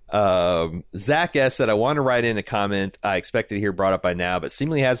 Zach S said, I want to write in a comment I expected to hear brought up by now, but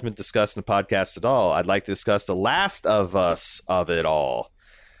seemingly hasn't been discussed in the podcast at all. I'd like to discuss The Last of Us of it all.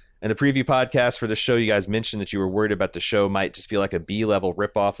 In the preview podcast for the show, you guys mentioned that you were worried about the show might just feel like a B-level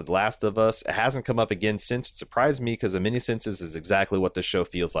ripoff of The Last of Us. It hasn't come up again since. It surprised me because in many senses is exactly what the show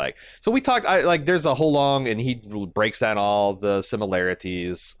feels like. So we talked, there's a whole long, and he breaks down all the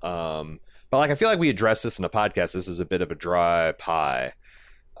similarities. But I feel like we addressed this in the podcast. This is a bit of a dry pie.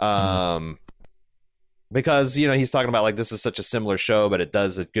 Because, he's talking about this is such a similar show, but it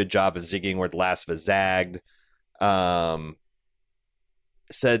does a good job of zigging where The Last of Us zagged.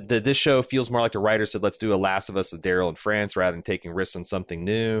 Said that this show feels more like the writer said, let's do a Last of Us with Daryl in France rather than taking risks on something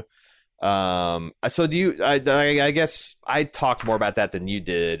new. So do you, I guess I talked more about that than you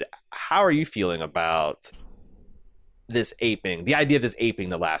did. How are you feeling about this aping, the idea of this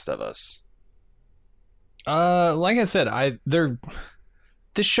aping The Last of Us? Like I said,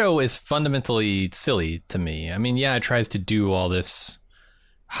 this show is fundamentally silly to me. I mean, yeah, it tries to do all this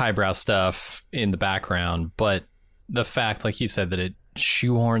highbrow stuff in the background, but the fact, like you said, that it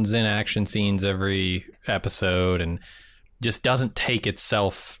shoehorns in action scenes every episode and just doesn't take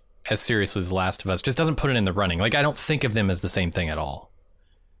itself as seriously as The Last of Us, just doesn't put it in the running. I don't think of them as the same thing at all,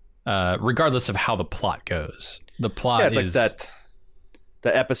 regardless of how the plot goes. The plot is like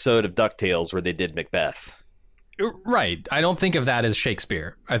the episode of DuckTales where they did Macbeth. Right. I don't think of that as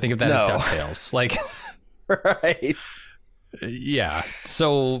Shakespeare. I think of that as DuckTales. Right. Yeah.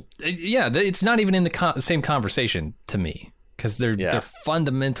 So, yeah, it's not even in the same conversation to me. Because they're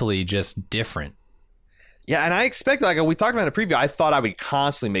fundamentally just different. Yeah, and I expect, like we talked about in a preview, I thought I would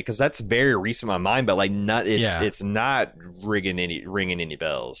constantly make, because that's very recent in my mind, but like it's not ringing any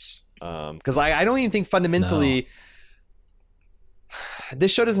bells. Because I don't even think fundamentally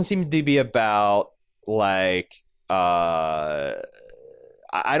this show doesn't seem to be about like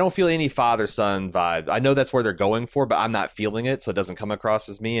I don't feel any father-son vibe. I know that's where they're going for, but I'm not feeling it, so it doesn't come across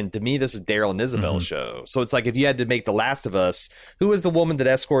as me. And to me, this is Daryl and Isabel's show. So it's like if you had to make The Last of Us, who was the woman that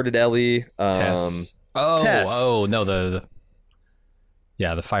escorted Ellie? Tess. Tess. Oh, no, the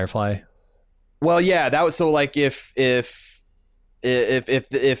Firefly. Well, yeah, that was so like if Marianne,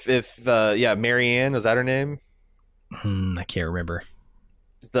 was that her name? I can't remember.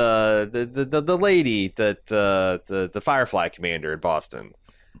 The lady that the Firefly commander in Boston.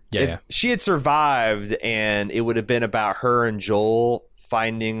 If she had survived, and it would have been about her and Joel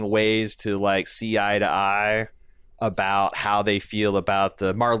finding ways to like see eye to eye about how they feel about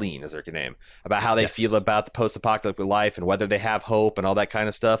Marlene is her name, about how they feel about the post-apocalyptic life and whether they have hope and all that kind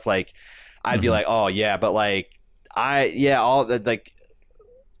of stuff. Like, I'd be like, oh yeah, but like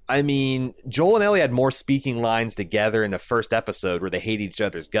I mean, Joel and Ellie had more speaking lines together in the first episode where they hate each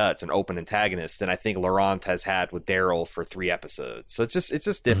other's guts and open antagonists than I think Laurent has had with Daryl for 3 episodes. So it's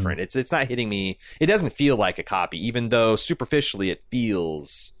just different. It's not hitting me. It doesn't feel like a copy, even though superficially it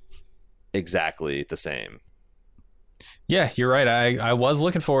feels exactly the same. Yeah, you're right. I was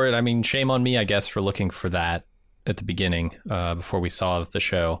looking for it. I mean, shame on me, I guess, for looking for that at the beginning before we saw the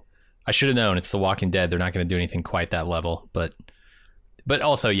show. I should have known it's The Walking Dead. They're not going to do anything quite that level, but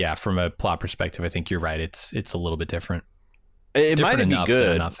also, yeah, from a plot perspective, I think you're right. It's a little bit different. It different might be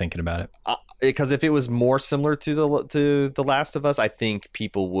good. I'm not thinking about it because if it was more similar to the Last of Us, I think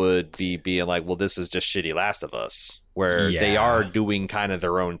people would be being like, "Well, this is just shitty Last of Us," where they are doing kind of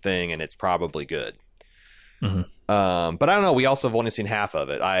their own thing, and it's probably good. Mm-hmm. But I don't know. We also have only seen half of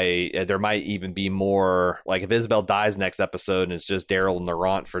it. There might even be more. Like if Isabel dies next episode and it's just Daryl and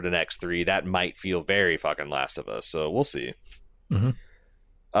Laurent for the next 3, that might feel very fucking Last of Us. So we'll see. Mm-hmm.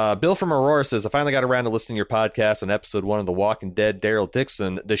 Bill from Aurora says, I finally got around to listening to your podcast on episode 1 of The Walking Dead, Daryl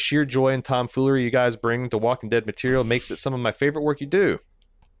Dixon. The sheer joy and tomfoolery you guys bring to Walking Dead material makes it some of my favorite work you do.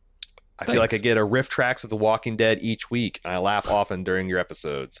 I feel like I get a riff tracks of The Walking Dead each week, and I laugh often during your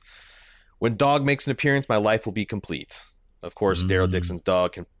episodes. When Dog makes an appearance, my life will be complete. Of course, Daryl Dixon's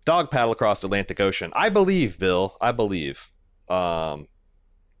dog can dog paddle across the Atlantic Ocean. I believe, Bill. I believe. Yeah,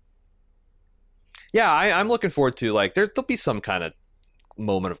 I'm looking forward to, like, there'll be some kind of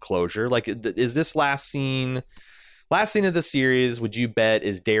moment of closure. Like, is this last scene of the series, would you bet,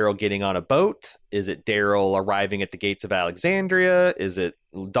 is Daryl getting on a boat? Is it Daryl arriving at the gates of Alexandria? Is it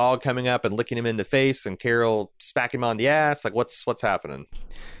Dog coming up and licking him in the face and Carol smacking him on the ass? Like, what's happening?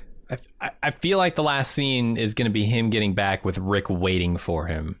 I feel like the last scene is going to be him getting back with Rick waiting for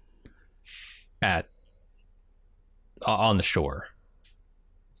him on the shore,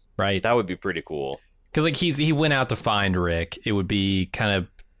 right? That would be pretty cool. Because like he went out to find Rick. It would be kind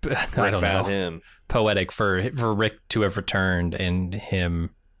of poetic for Rick to have returned and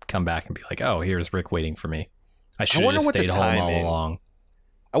him come back and be like, oh, here's Rick waiting for me. I should have just stayed home all along.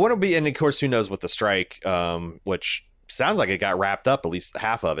 I want to be, and of course, who knows with the strike, which sounds like it got wrapped up. At least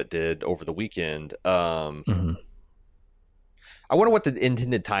half of it did over the weekend. I wonder what the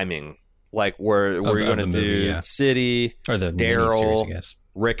intended timing, like where you're going to do City or the Daryl, I guess.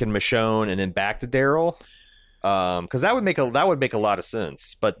 Rick and Michonne, and then back to Daryl. Because that would make a lot of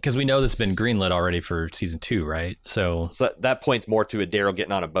sense. But because we know this has been greenlit already for season 2, right? So that points more to a Daryl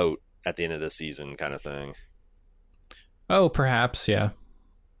getting on a boat at the end of the season kind of thing. Oh, perhaps, yeah.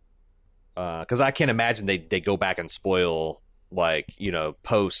 Because I can't imagine they go back and spoil, like, you know,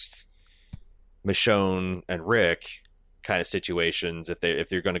 post Michonne and Rick kind of situations if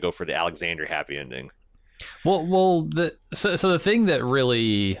they're going to go for the Alexander happy ending. Well, so the thing that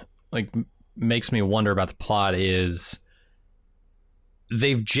really like makes me wonder about the plot is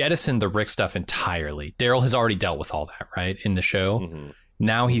they've jettisoned the Rick stuff entirely. Daryl has already dealt with all that, right, in the show. Mm-hmm.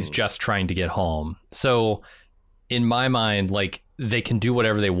 Now he's just trying to get home. So in my mind, like, they can do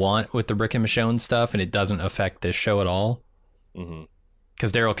whatever they want with the Rick and Michonne stuff, and it doesn't affect this show at all.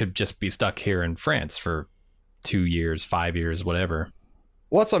 Because Daryl could just be stuck here in France for 2 years, 5 years, whatever.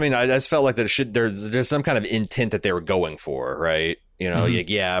 Well, so I mean, I just felt like there's some kind of intent that they were going for, right? You know,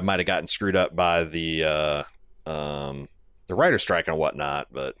 I might have gotten screwed up by the writer's strike and whatnot,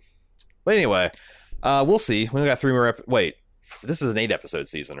 but anyway, we'll see. We only got 3 more. Wait, this is an 8-episode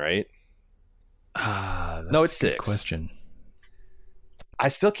season, right? No, it's 6. Question. I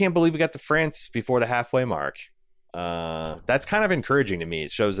still can't believe we got to France before the halfway mark. That's kind of encouraging to me.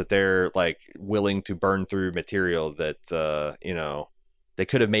 It shows that they're like willing to burn through material that you know, they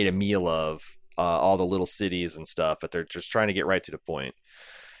could have made a meal of all the little cities and stuff, but they're just trying to get right to the point.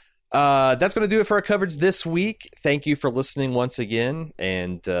 That's going to do it for our coverage this week. Thank you for listening once again,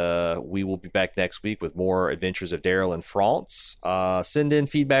 and we will be back next week with more Adventures of Daryl and France. Send in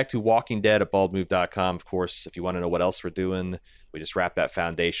feedback to walkingdead@baldmove.com. Of course, if you want to know what else we're doing, we just wrapped that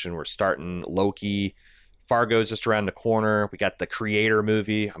foundation. We're starting Loki. Fargo's just around the corner. We got the Creator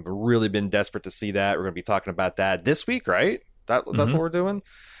movie. I've really been desperate to see that. We're going to be talking about that this week, right? That's what we're doing.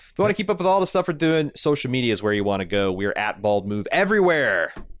 If you want to keep up with all the stuff we're doing, social media is where you want to go. We're at Bald Move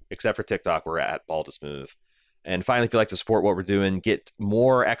everywhere. Except for TikTok, we're at Baldest Move. And finally, if you'd like to support what we're doing, get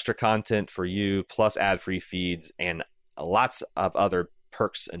more extra content for you, plus ad-free feeds, and lots of other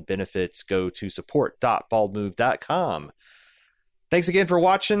perks and benefits, go to support.baldmove.com. Thanks again for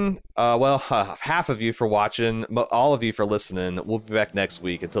watching. Half of you for watching, all of you for listening. We'll be back next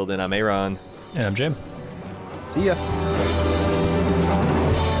week. Until then, I'm Aaron. And I'm Jim. See ya.